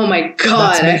 Oh my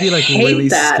God. That's maybe like really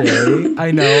scary.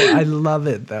 I know. I love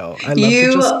it though. I love you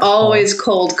to just always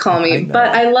cold call me, but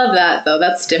I love that though.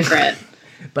 That's different.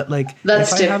 But like,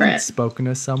 if I haven't spoken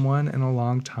to someone in a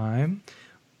long time,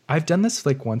 I've done this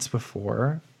like once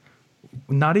before,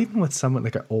 not even with someone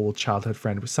like an old childhood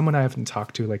friend, with someone I haven't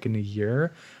talked to like in a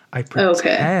year. I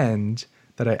pretend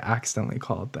that I accidentally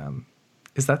called them.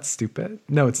 Is that stupid?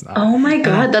 No, it's not. Oh my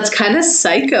God, that's kind of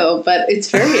psycho, but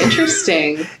it's very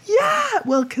interesting. Yeah,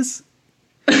 well, because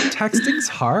texting's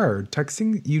hard.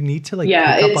 Texting, you need to like pick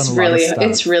up on a lot of stuff.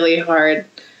 It's really hard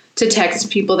to text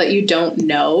people that you don't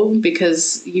know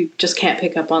because you just can't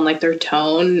pick up on like their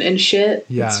tone and shit.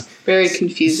 Yeah. It's very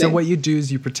confusing. So what you do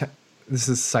is you pretend, this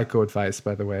is psycho advice,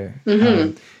 by the way.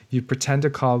 You pretend to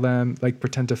call them, like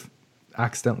pretend to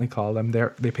accidentally call them.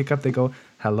 They pick up, they go,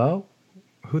 hello?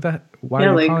 Why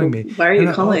are you calling me? Why are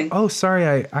you calling? Oh, sorry,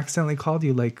 I accidentally called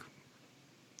you. Like,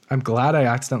 I'm glad I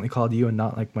accidentally called you and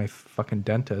not like my fucking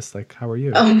dentist. Like, how are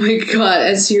you? Oh my God.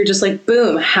 And so you're just like,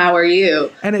 boom, how are you?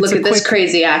 And look at this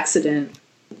crazy accident.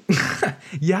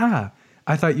 Yeah.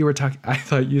 I thought you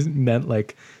meant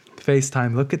like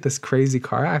FaceTime. Look at this crazy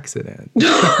car accident. But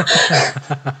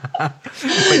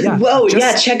yeah, whoa,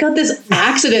 check out this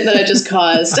accident that I just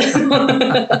caused.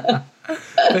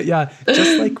 But yeah,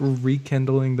 just like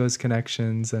rekindling those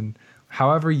connections and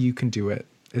however you can do it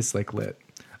is like lit.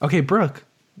 Okay, Brooke.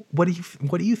 What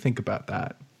do you think about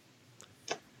that?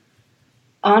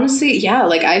 Honestly, yeah,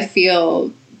 like I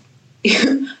feel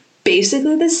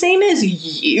basically the same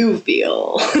as you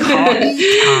feel. But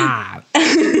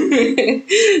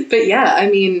yeah, I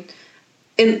mean,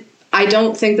 I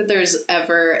don't think that there's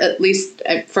ever, at least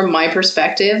from my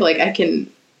perspective, like I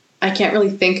can't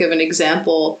really think of an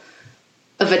example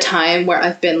of a time where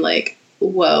I've been like,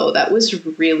 whoa, that was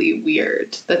really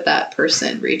weird that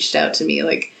person reached out to me.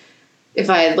 Like, if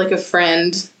I had like a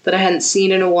friend that I hadn't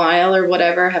seen in a while or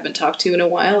whatever, haven't talked to in a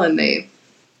while, and they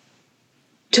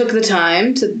took the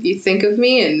time to think of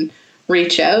me and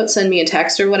reach out, send me a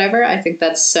text or whatever, I think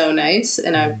that's so nice.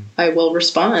 And I will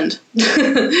respond.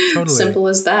 Totally. Simple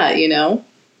as that, you know?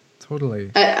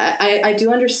 Totally. I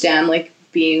do understand like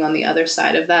being on the other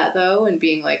side of that though, and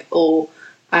being like, oh,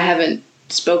 I haven't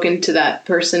spoken to that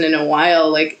person in a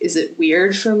while. Like, is it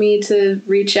weird for me to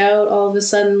reach out all of a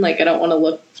sudden? Like, I don't want to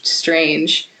look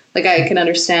strange. Like, I can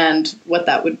understand what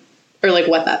that would, or like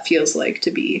what that feels like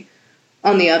to be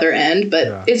on the other end,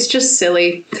 but it's just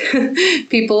silly.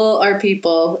 People are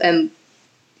people, and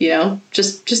you know,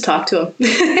 just talk to them.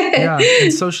 Yeah,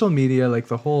 and social media, like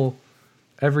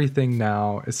everything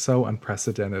now is so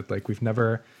unprecedented. Like, we've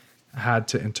never had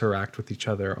to interact with each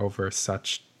other over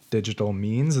such digital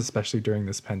means, especially during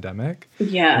this pandemic.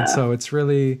 Yeah. And so it's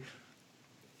really,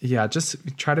 just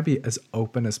try to be as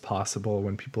open as possible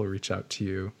when people reach out to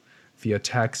you via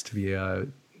text, via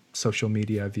social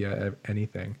media, via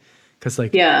anything. Because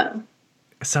like,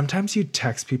 sometimes you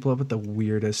text people about the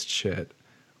weirdest shit,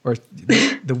 or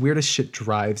the weirdest shit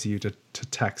drives you to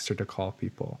text or to call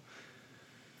people.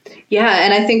 Yeah.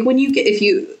 And I think when you get, if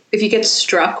you get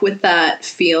struck with that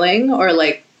feeling, or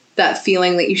like that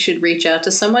feeling that you should reach out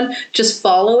to someone, just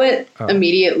follow it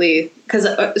immediately. Because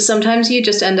sometimes you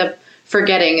just end up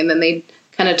forgetting, and then they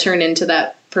kind of turn into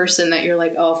that person that you're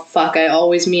like, oh, fuck, I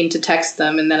always mean to text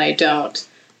them, and then I don't.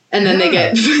 And then they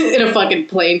get in a fucking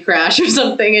plane crash or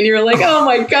something, and you're like, oh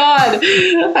my God,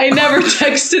 I never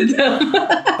texted them.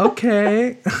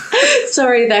 Okay.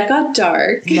 Sorry, that got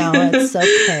dark. No, it's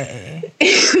okay.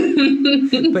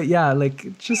 But yeah,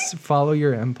 like, just follow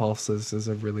your impulses is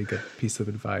a really good piece of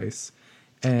advice.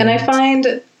 And I find,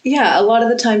 a lot of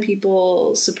the time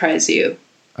people surprise you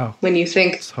when you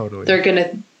think they're going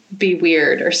to be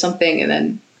weird or something, and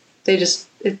then they just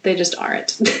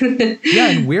aren't. Yeah,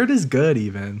 and weird is good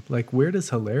even. Like, weird is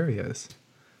hilarious.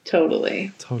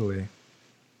 Totally.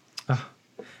 Oh.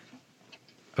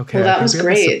 Okay. Well, that was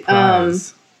great.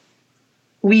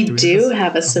 We do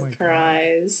have a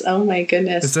surprise. Oh my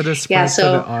goodness. Is it a surprise for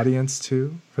the audience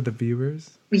too? For the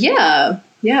viewers? Yeah,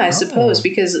 I suppose,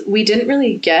 because we didn't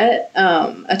really get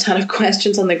a ton of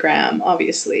questions on the gram,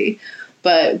 obviously.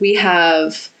 But we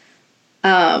have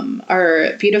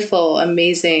our beautiful,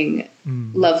 amazing,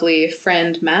 lovely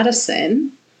friend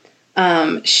Madison.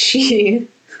 She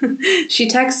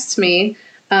texts me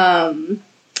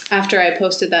after I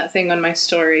posted that thing on my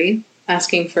story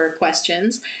asking for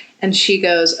questions, and she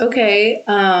goes, "Okay,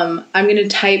 I'm going to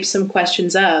type some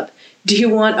questions up. Do you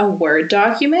want a Word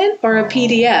document or a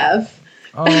PDF?"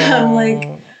 And I'm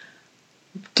like,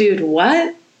 "Dude,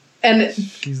 what?" And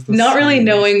not really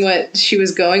knowing what she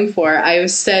was going for, I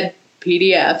said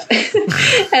PDF.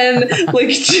 And like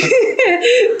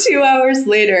 2 hours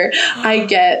later, I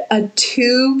get a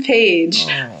 2-page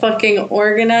fucking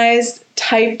organized,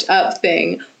 typed up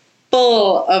thing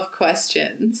full of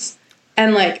questions.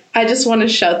 And like, I just want to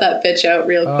shout that bitch out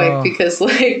real quick because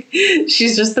like,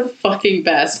 she's just the fucking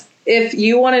best. If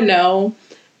you want to know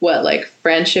what like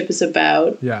friendship is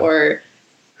about, or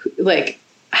like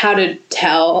how to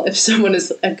tell if someone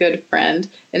is a good friend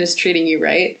and is treating you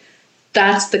right,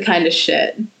 that's the kind of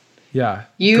shit. Yeah.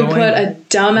 You put a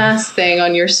dumbass thing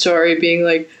on your story being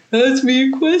like, ask me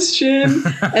a question.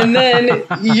 And then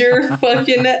your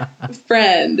fucking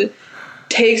friend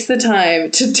takes the time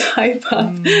to type up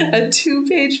a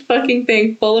 2-page fucking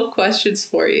thing full of questions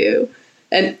for you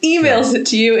and emails it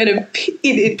to you in an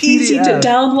easy to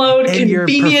download, in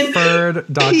convenient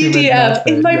PDF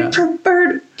in my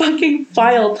preferred fucking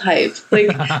file type. Like,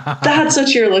 that's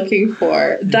what you're looking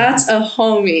for. That's a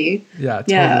homie. Yeah,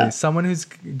 totally. Yeah. Someone who's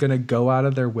gonna go out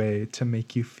of their way to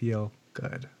make you feel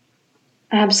good.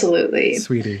 Absolutely.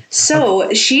 Sweetie.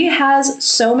 So she has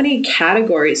so many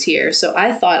categories here. So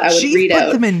I thought I would read out. She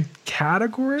put them in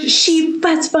categories? She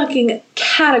puts fucking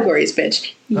categories,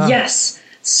 bitch. Yes.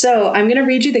 So I'm going to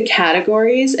read you the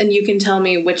categories and you can tell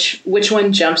me which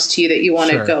one jumps to you that you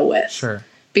want to go with. Sure.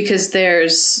 Because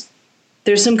there's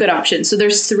some good options. So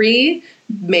there's 3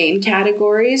 main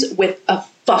categories with a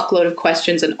fuckload of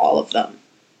questions in all of them.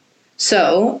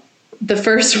 So the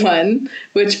first one,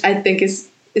 which I think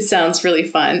it sounds really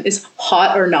fun, is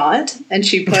hot or not, and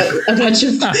she put a bunch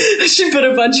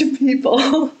of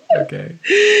people. Okay.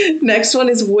 Next one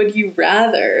is would you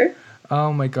rather.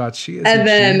 Oh my God, she is and a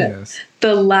then genius.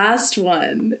 The last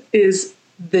one is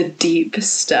the deep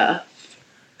stuff.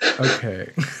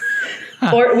 Okay.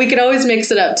 Or we could always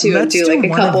mix it up too and do like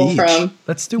a couple from.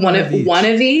 Let's do one of each. One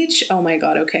of each. Oh my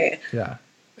God. Okay. Yeah.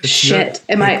 Shit.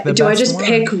 Do I just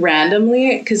pick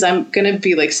randomly? Because I'm going to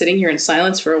be like sitting here in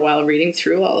silence for a while reading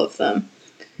through all of them.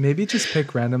 Maybe just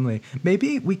pick randomly.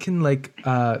 Maybe we can like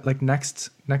next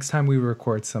time we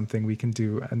record something, we can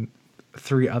do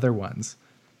 3 other ones.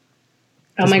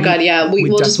 Oh my God. Yeah.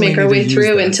 We'll just make our way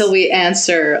through until we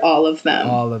answer all of them.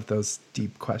 All of those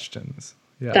deep questions.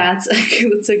 Yeah. That's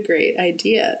a great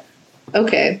idea.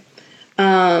 Okay.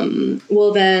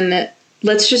 Well then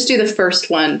let's just do the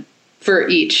first one for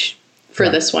each for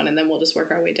this one, and then we'll just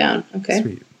work our way down. Okay.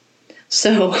 Sweet.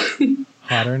 So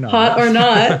hot or not. Hot or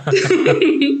not.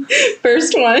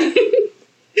 First one.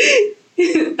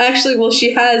 Actually, well,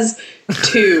 she has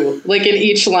 2, like in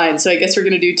each line, so I guess we're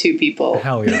gonna do 2 people.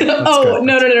 Hell yeah. Oh,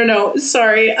 no.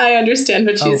 Sorry, I understand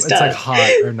what she's done. It's like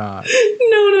hot or not.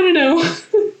 No.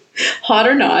 Hot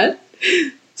or not.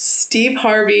 Steve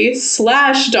Harvey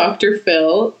 / Dr.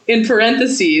 Phil, in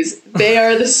parentheses, they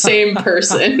are the same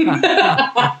person.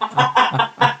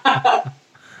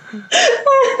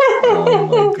 Oh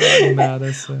my God,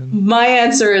 Madison. My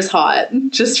answer is hot,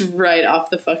 just right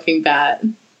off the fucking bat.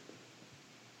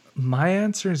 My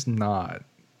answer is not.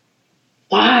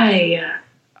 Why?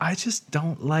 I just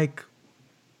don't like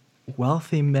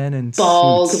wealthy men in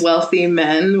bald, suits. wealthy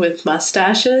men with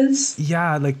mustaches.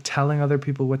 Yeah, like telling other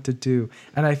people what to do.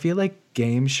 And I feel like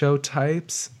game show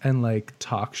types and like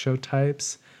talk show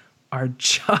types are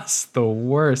just the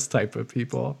worst type of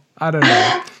people. I don't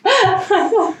know.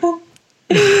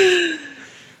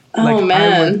 Oh,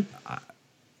 man.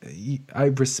 I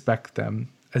respect them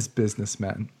as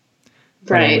businessmen.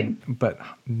 Right. But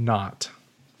not.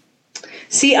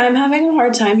 See, I'm having a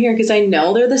hard time here because I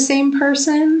know they're the same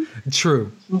person.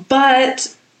 True.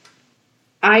 But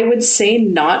I would say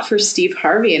not for Steve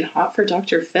Harvey and hot for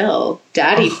Dr. Phil.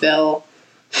 Daddy Phil.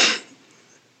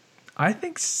 I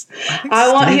think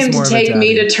I want Steve's him more to of a take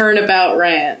me daddy. to Turnabout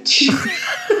Ranch.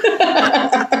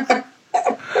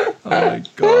 Oh my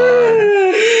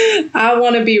God. I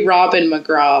want to be Robin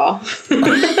McGraw.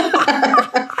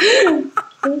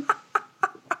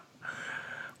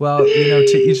 Well,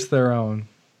 to each their own.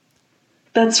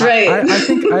 That's right. I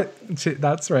think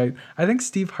that's right. I think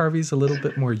Steve Harvey's a little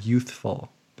bit more youthful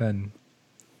than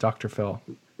Dr. Phil.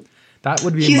 That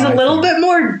would be He's my a little thing. bit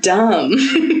more dumb.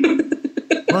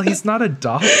 Well, he's not a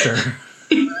doctor.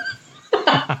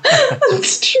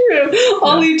 That's true.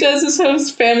 All he does is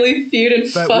host Family Feud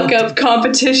and But fuck up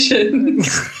competitions.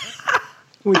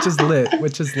 Which is lit.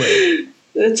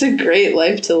 That's a great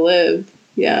life to live.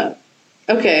 Yeah.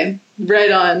 Okay.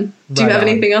 Right on. Do you Right have on.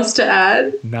 anything else to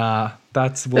add? Nah, we'll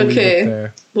leave it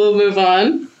there. We'll move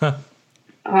on.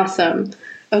 Awesome.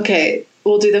 Okay.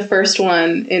 We'll do the first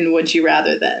one in Would You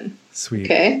Rather then. Sweet.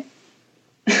 Okay.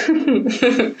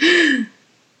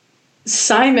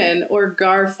 Simon or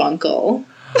Garfunkel?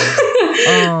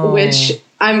 Oh, Which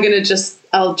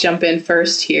I'll jump in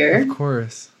first here. of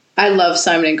course. I love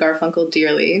Simon and Garfunkel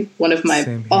dearly, one of my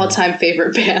Same here. all-time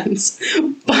favorite bands.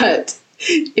 But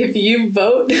if you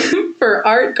vote for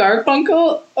Art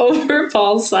Garfunkel over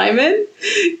Paul Simon,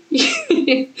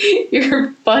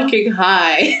 you're fucking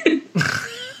high.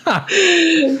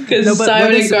 Because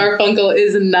Simon and Garfunkel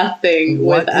is nothing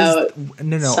without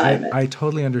Simon. I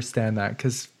totally understand that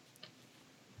because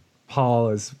Paul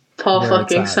is Paul where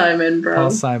fucking it's at. Simon, bro.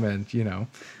 Paul Simon,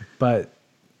 but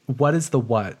what is the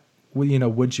what? Well,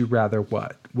 would you rather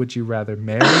what? Would you rather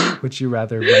marry? Would you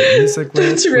rather write music with?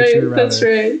 That's right. That's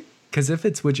right. Because if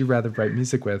it's would you rather write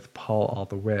music with, Paul all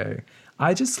the way.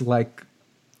 I like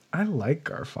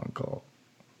Garfunkel.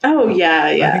 Oh yeah.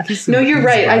 I think No, you're he's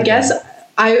right. I vibing. guess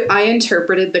I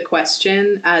interpreted the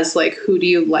question as like, who do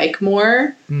you like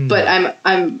more? But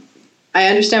I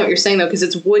understand what you're saying though, because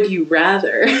it's would you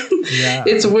rather. Yeah.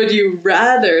 It's would you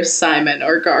rather Simon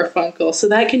or Garfunkel? So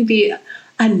that can be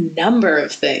a number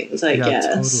of things, I guess.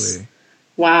 Totally.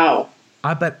 Wow.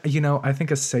 I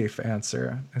think a safe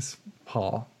answer is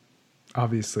Paul.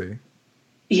 Obviously.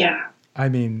 Yeah. I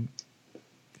mean,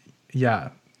 yeah.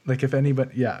 Like if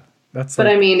anybody, yeah. That's But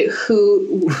like, I mean,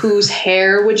 whose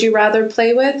hair would you rather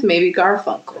play with? Maybe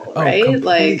Garfunkel, right?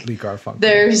 Completely Garfunkel.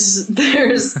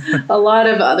 There's a lot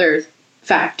of other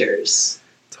factors.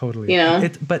 Totally.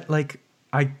 But like,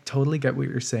 I totally get what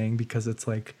you're saying because it's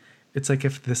like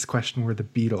if this question were the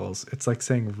Beatles, it's like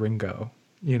saying Ringo,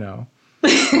 Totally.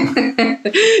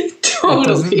 It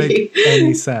doesn't make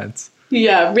any sense.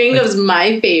 Yeah, Ringo's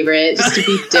my favorite, just to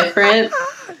be different.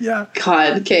 Yeah.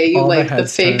 God, okay, you All like the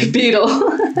heads fake turn. Beatle.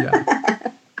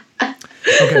 Yeah.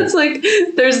 Okay. It's like,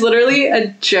 there's literally a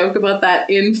joke about that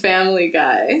in Family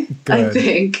Guy, I Good.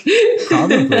 think.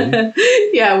 Probably.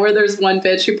 Yeah, where there's one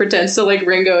bitch who pretends to like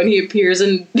Ringo and he appears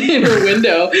in her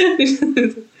window.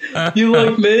 You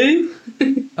like me?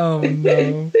 Oh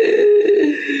no.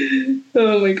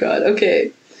 Oh my God.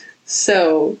 Okay.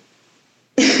 So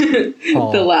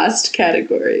Paul. the last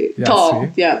category. Yeah, Paul.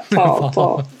 see? Yeah,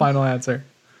 Paul. Final answer.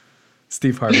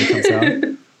 Steve Harvey comes out.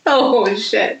 Oh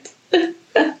shit.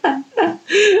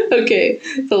 Okay.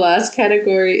 The last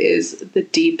category is the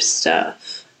deep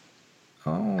stuff.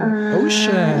 Oh,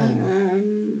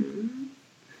 ocean.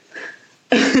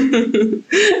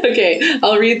 Okay,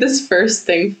 I'll read this first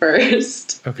thing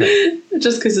first. Okay.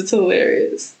 Just because it's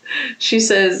hilarious. She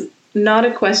says, not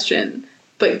a question,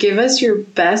 but give us your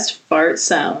best fart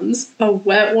sounds. A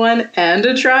wet one and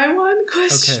a dry one?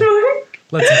 Question mark.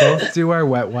 Let's both do our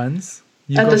wet ones.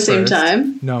 You At go the same first.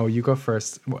 time? No, you go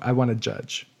first. I want to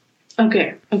judge.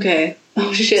 Okay.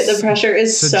 Oh shit, the pressure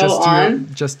is so just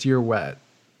on. Just your wet.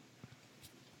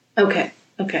 Okay.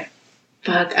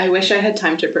 Fuck, I wish I had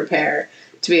time to prepare,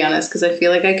 to be honest, because I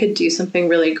feel like I could do something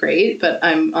really great, but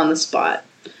I'm on the spot.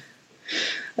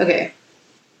 Okay.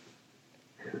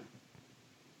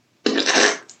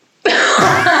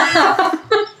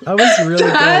 That was really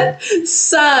That good.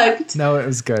 sucked. No, it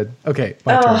was good. Okay,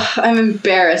 my turn. Oh, I'm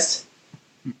embarrassed.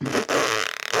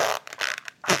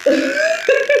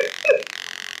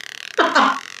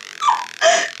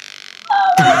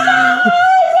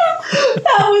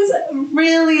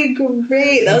 really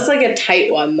great. That was like a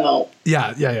tight one, though.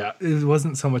 Yeah. It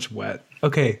wasn't so much wet.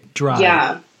 Okay, dry.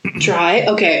 Yeah. Dry?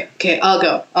 Okay, I'll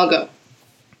go.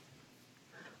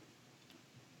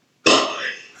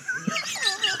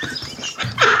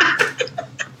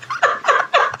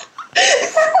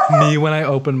 Me when I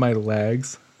open my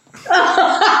legs.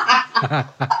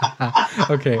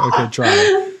 Okay,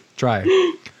 dry.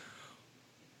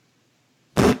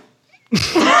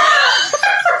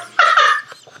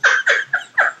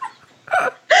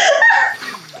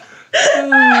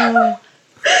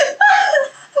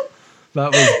 That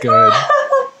was good.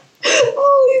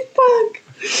 Holy fuck.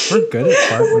 We're good at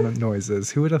fart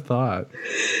noises. Who would have thought?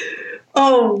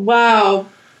 Oh, wow.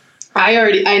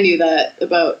 I knew that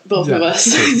about both of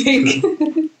us, I think.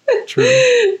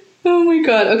 True. Oh my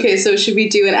god. Okay, so should we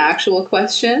do an actual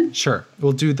question? Sure.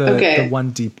 We'll do the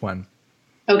one deep one.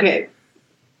 Okay.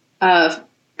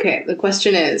 Okay, the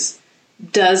question is,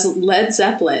 does Led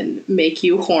Zeppelin make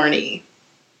you horny?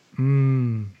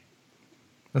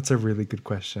 That's a really good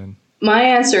question. My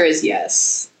answer is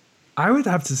yes. I would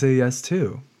have to say yes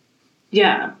too.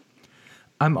 Yeah.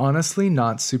 I'm honestly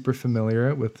not super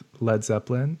familiar with Led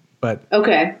Zeppelin, but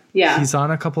okay, yeah. He's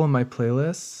on a couple of my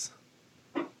playlists.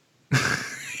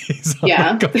 He's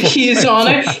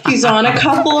on a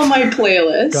couple of my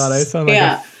playlists. God, I sound like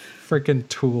a freaking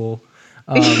tool.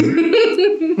 I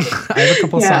have a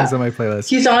couple songs on my playlist.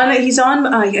 He's on.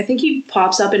 I think he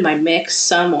pops up in my mix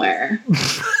somewhere.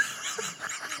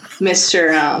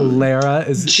 Mr. Lara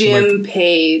is Jim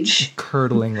Page,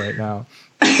 curdling right now.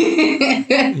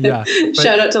 Yeah.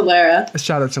 Shout out to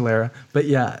Lara. But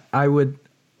yeah, I would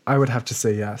have to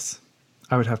say yes.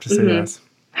 I would have to say yes.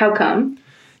 How come?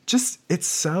 Just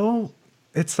it's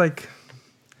like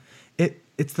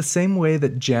it's the same way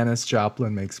that Janis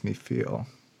Joplin makes me feel.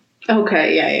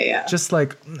 Okay, yeah. Just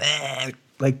like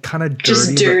kind of dirty.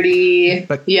 Just dirty.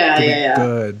 But yeah.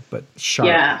 Good, but sharp.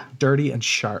 Yeah. Dirty and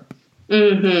sharp.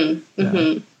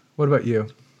 Mm-hmm. What about you?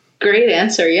 Great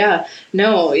answer. Yeah.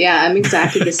 No, yeah, I'm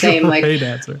exactly the same. Great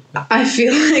answer. I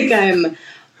feel like I'm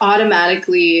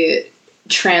automatically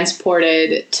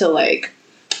transported to like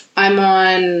I'm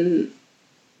on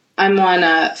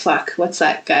what's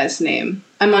that guy's name?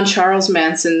 I'm on Charles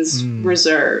Manson's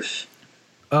reserve.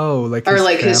 Oh, like or his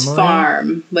like family? His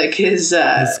farm, like his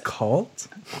cult?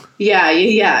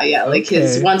 Yeah. Like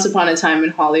his Once Upon a Time in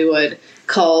Hollywood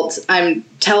cult. I'm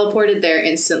teleported there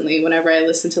instantly whenever I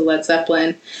listen to Led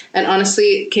Zeppelin. And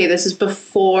honestly, okay, this is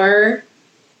before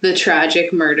the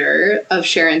tragic murder of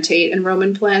Sharon Tate and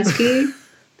Roman Polanski.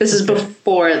 This is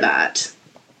before that.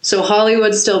 So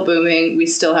Hollywood's still booming. We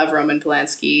still have Roman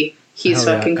Polanski. He's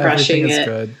fucking crushing it.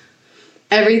 Good.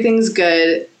 Everything's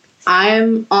good.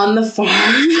 I'm on the farm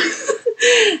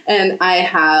and I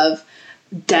have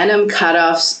denim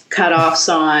cutoffs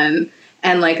on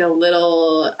and like a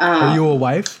little Are you a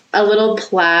wife? A little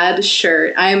plaid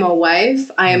shirt. I am a wife.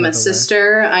 I am a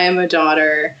sister. I am a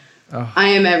daughter. Oh. I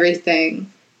am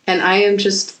everything. And I am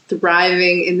just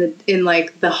thriving in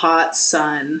like the hot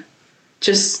sun.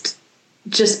 Just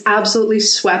absolutely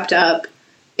swept up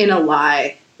in a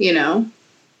lie, you know?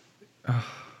 Oh,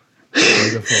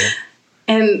 beautiful.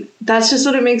 And that's just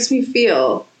what it makes me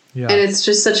feel. Yeah. And it's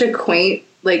just such a quaint,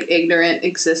 like, ignorant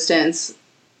existence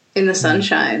in the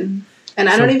sunshine. And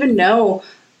I don't even know,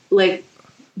 like,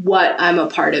 what I'm a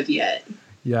part of yet.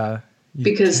 Yeah.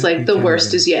 Because, like, the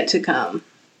worst is yet to come.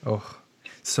 Oh.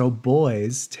 So,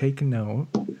 boys, take note.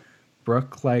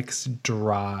 Brooke likes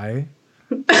dry.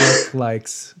 Brooke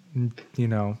likes,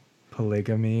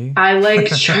 polygamy. I like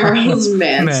Charles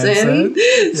Manson.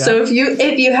 Yeah. So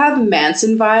if you have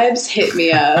Manson vibes, hit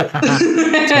me up.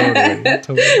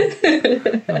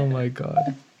 Totally. Oh my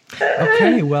god.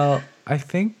 Okay, well, I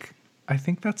think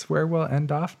that's where we'll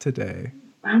end off today.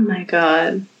 Oh my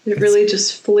god. It really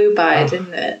just flew by,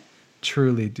 didn't it?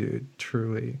 Truly, dude.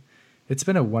 Truly. It's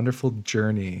been a wonderful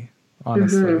journey,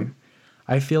 honestly. Mm-hmm.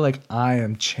 I feel like I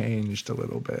am changed a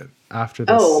little bit after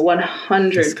this. Oh,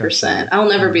 100%. I'll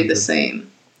never be the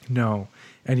same. No.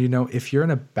 And if you're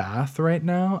in a bath right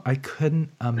now, I couldn't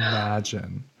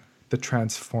imagine the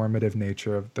transformative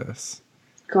nature of this.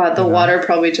 God, the water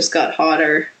probably just got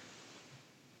hotter.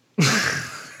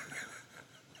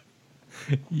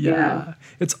 Yeah.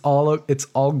 It's all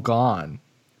gone.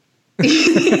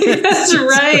 That's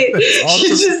right. She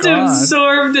just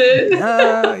absorbed it.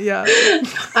 Yeah.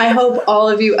 I hope all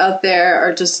of you out there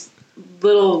are just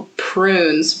little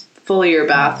prunes full of your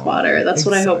bathwater. That's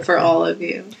what I hope for all of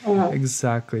you. Oh.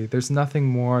 Exactly. There's nothing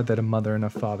more that a mother and a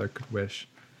father could wish.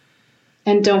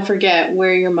 And don't forget,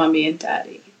 we're your mommy and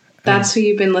daddy. That's who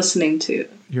you've been listening to.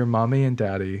 Your mommy and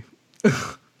daddy.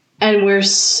 And we're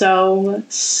so,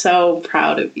 so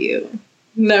proud of you.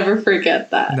 Never forget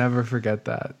that. Never forget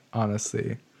that,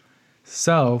 honestly.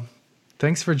 So,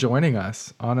 thanks for joining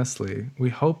us, honestly. We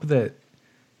hope that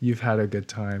you've had a good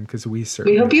time, because we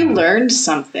certainly We hope you have. learned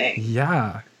something.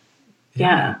 Yeah.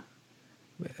 Yeah.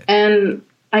 And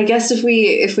I guess if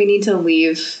we need to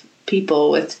leave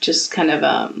people with just kind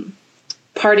of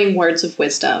parting words of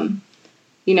wisdom,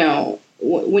 you know,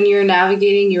 when you're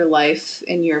navigating your life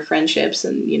and your friendships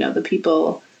and, you know, the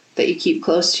people that you keep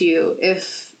close to you,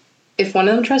 if one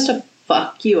of them tries to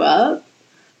fuck you up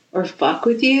or fuck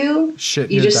with you, Shit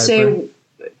in you your just diaper.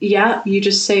 you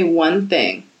just say one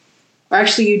thing. Or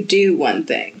actually, you do one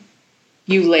thing.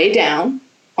 You lay down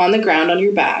on the ground on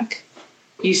your back.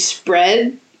 You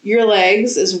spread your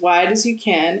legs as wide as you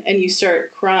can, and you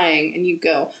start crying, and you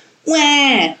go,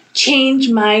 "Wah! Change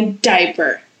my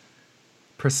diaper."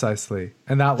 Precisely.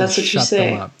 And that will That's what you shut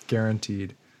say. them up,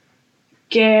 guaranteed.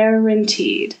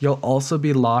 Guaranteed. You'll also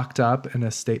be locked up in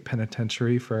a state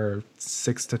penitentiary for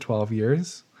 6 to 12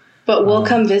 years. But we'll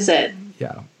come visit.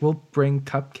 Yeah, we'll bring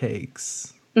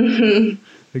cupcakes. Mm-hmm.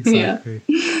 Exactly.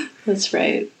 Yeah. That's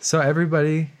right. So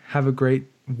everybody, have a great,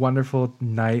 wonderful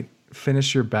night.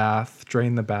 Finish your bath,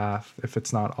 drain the bath if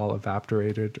it's not all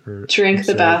evaporated, or Drink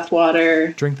the absorbed. bath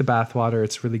water. Drink the bath water.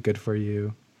 It's really good for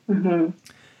you. Mm-hmm.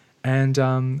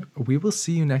 And we will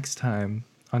see you next time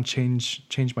on Change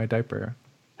My Diaper.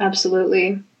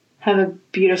 Absolutely. Have a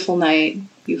beautiful night,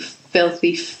 you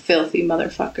filthy, filthy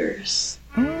motherfuckers.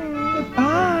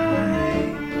 Bye.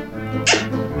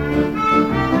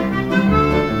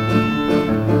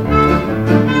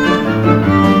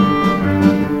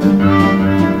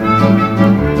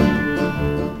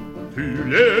 Ты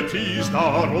лети с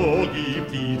дороги,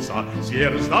 птица,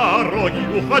 сверх с дороги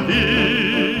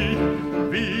уходи,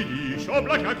 видишь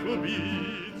облака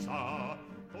клубить.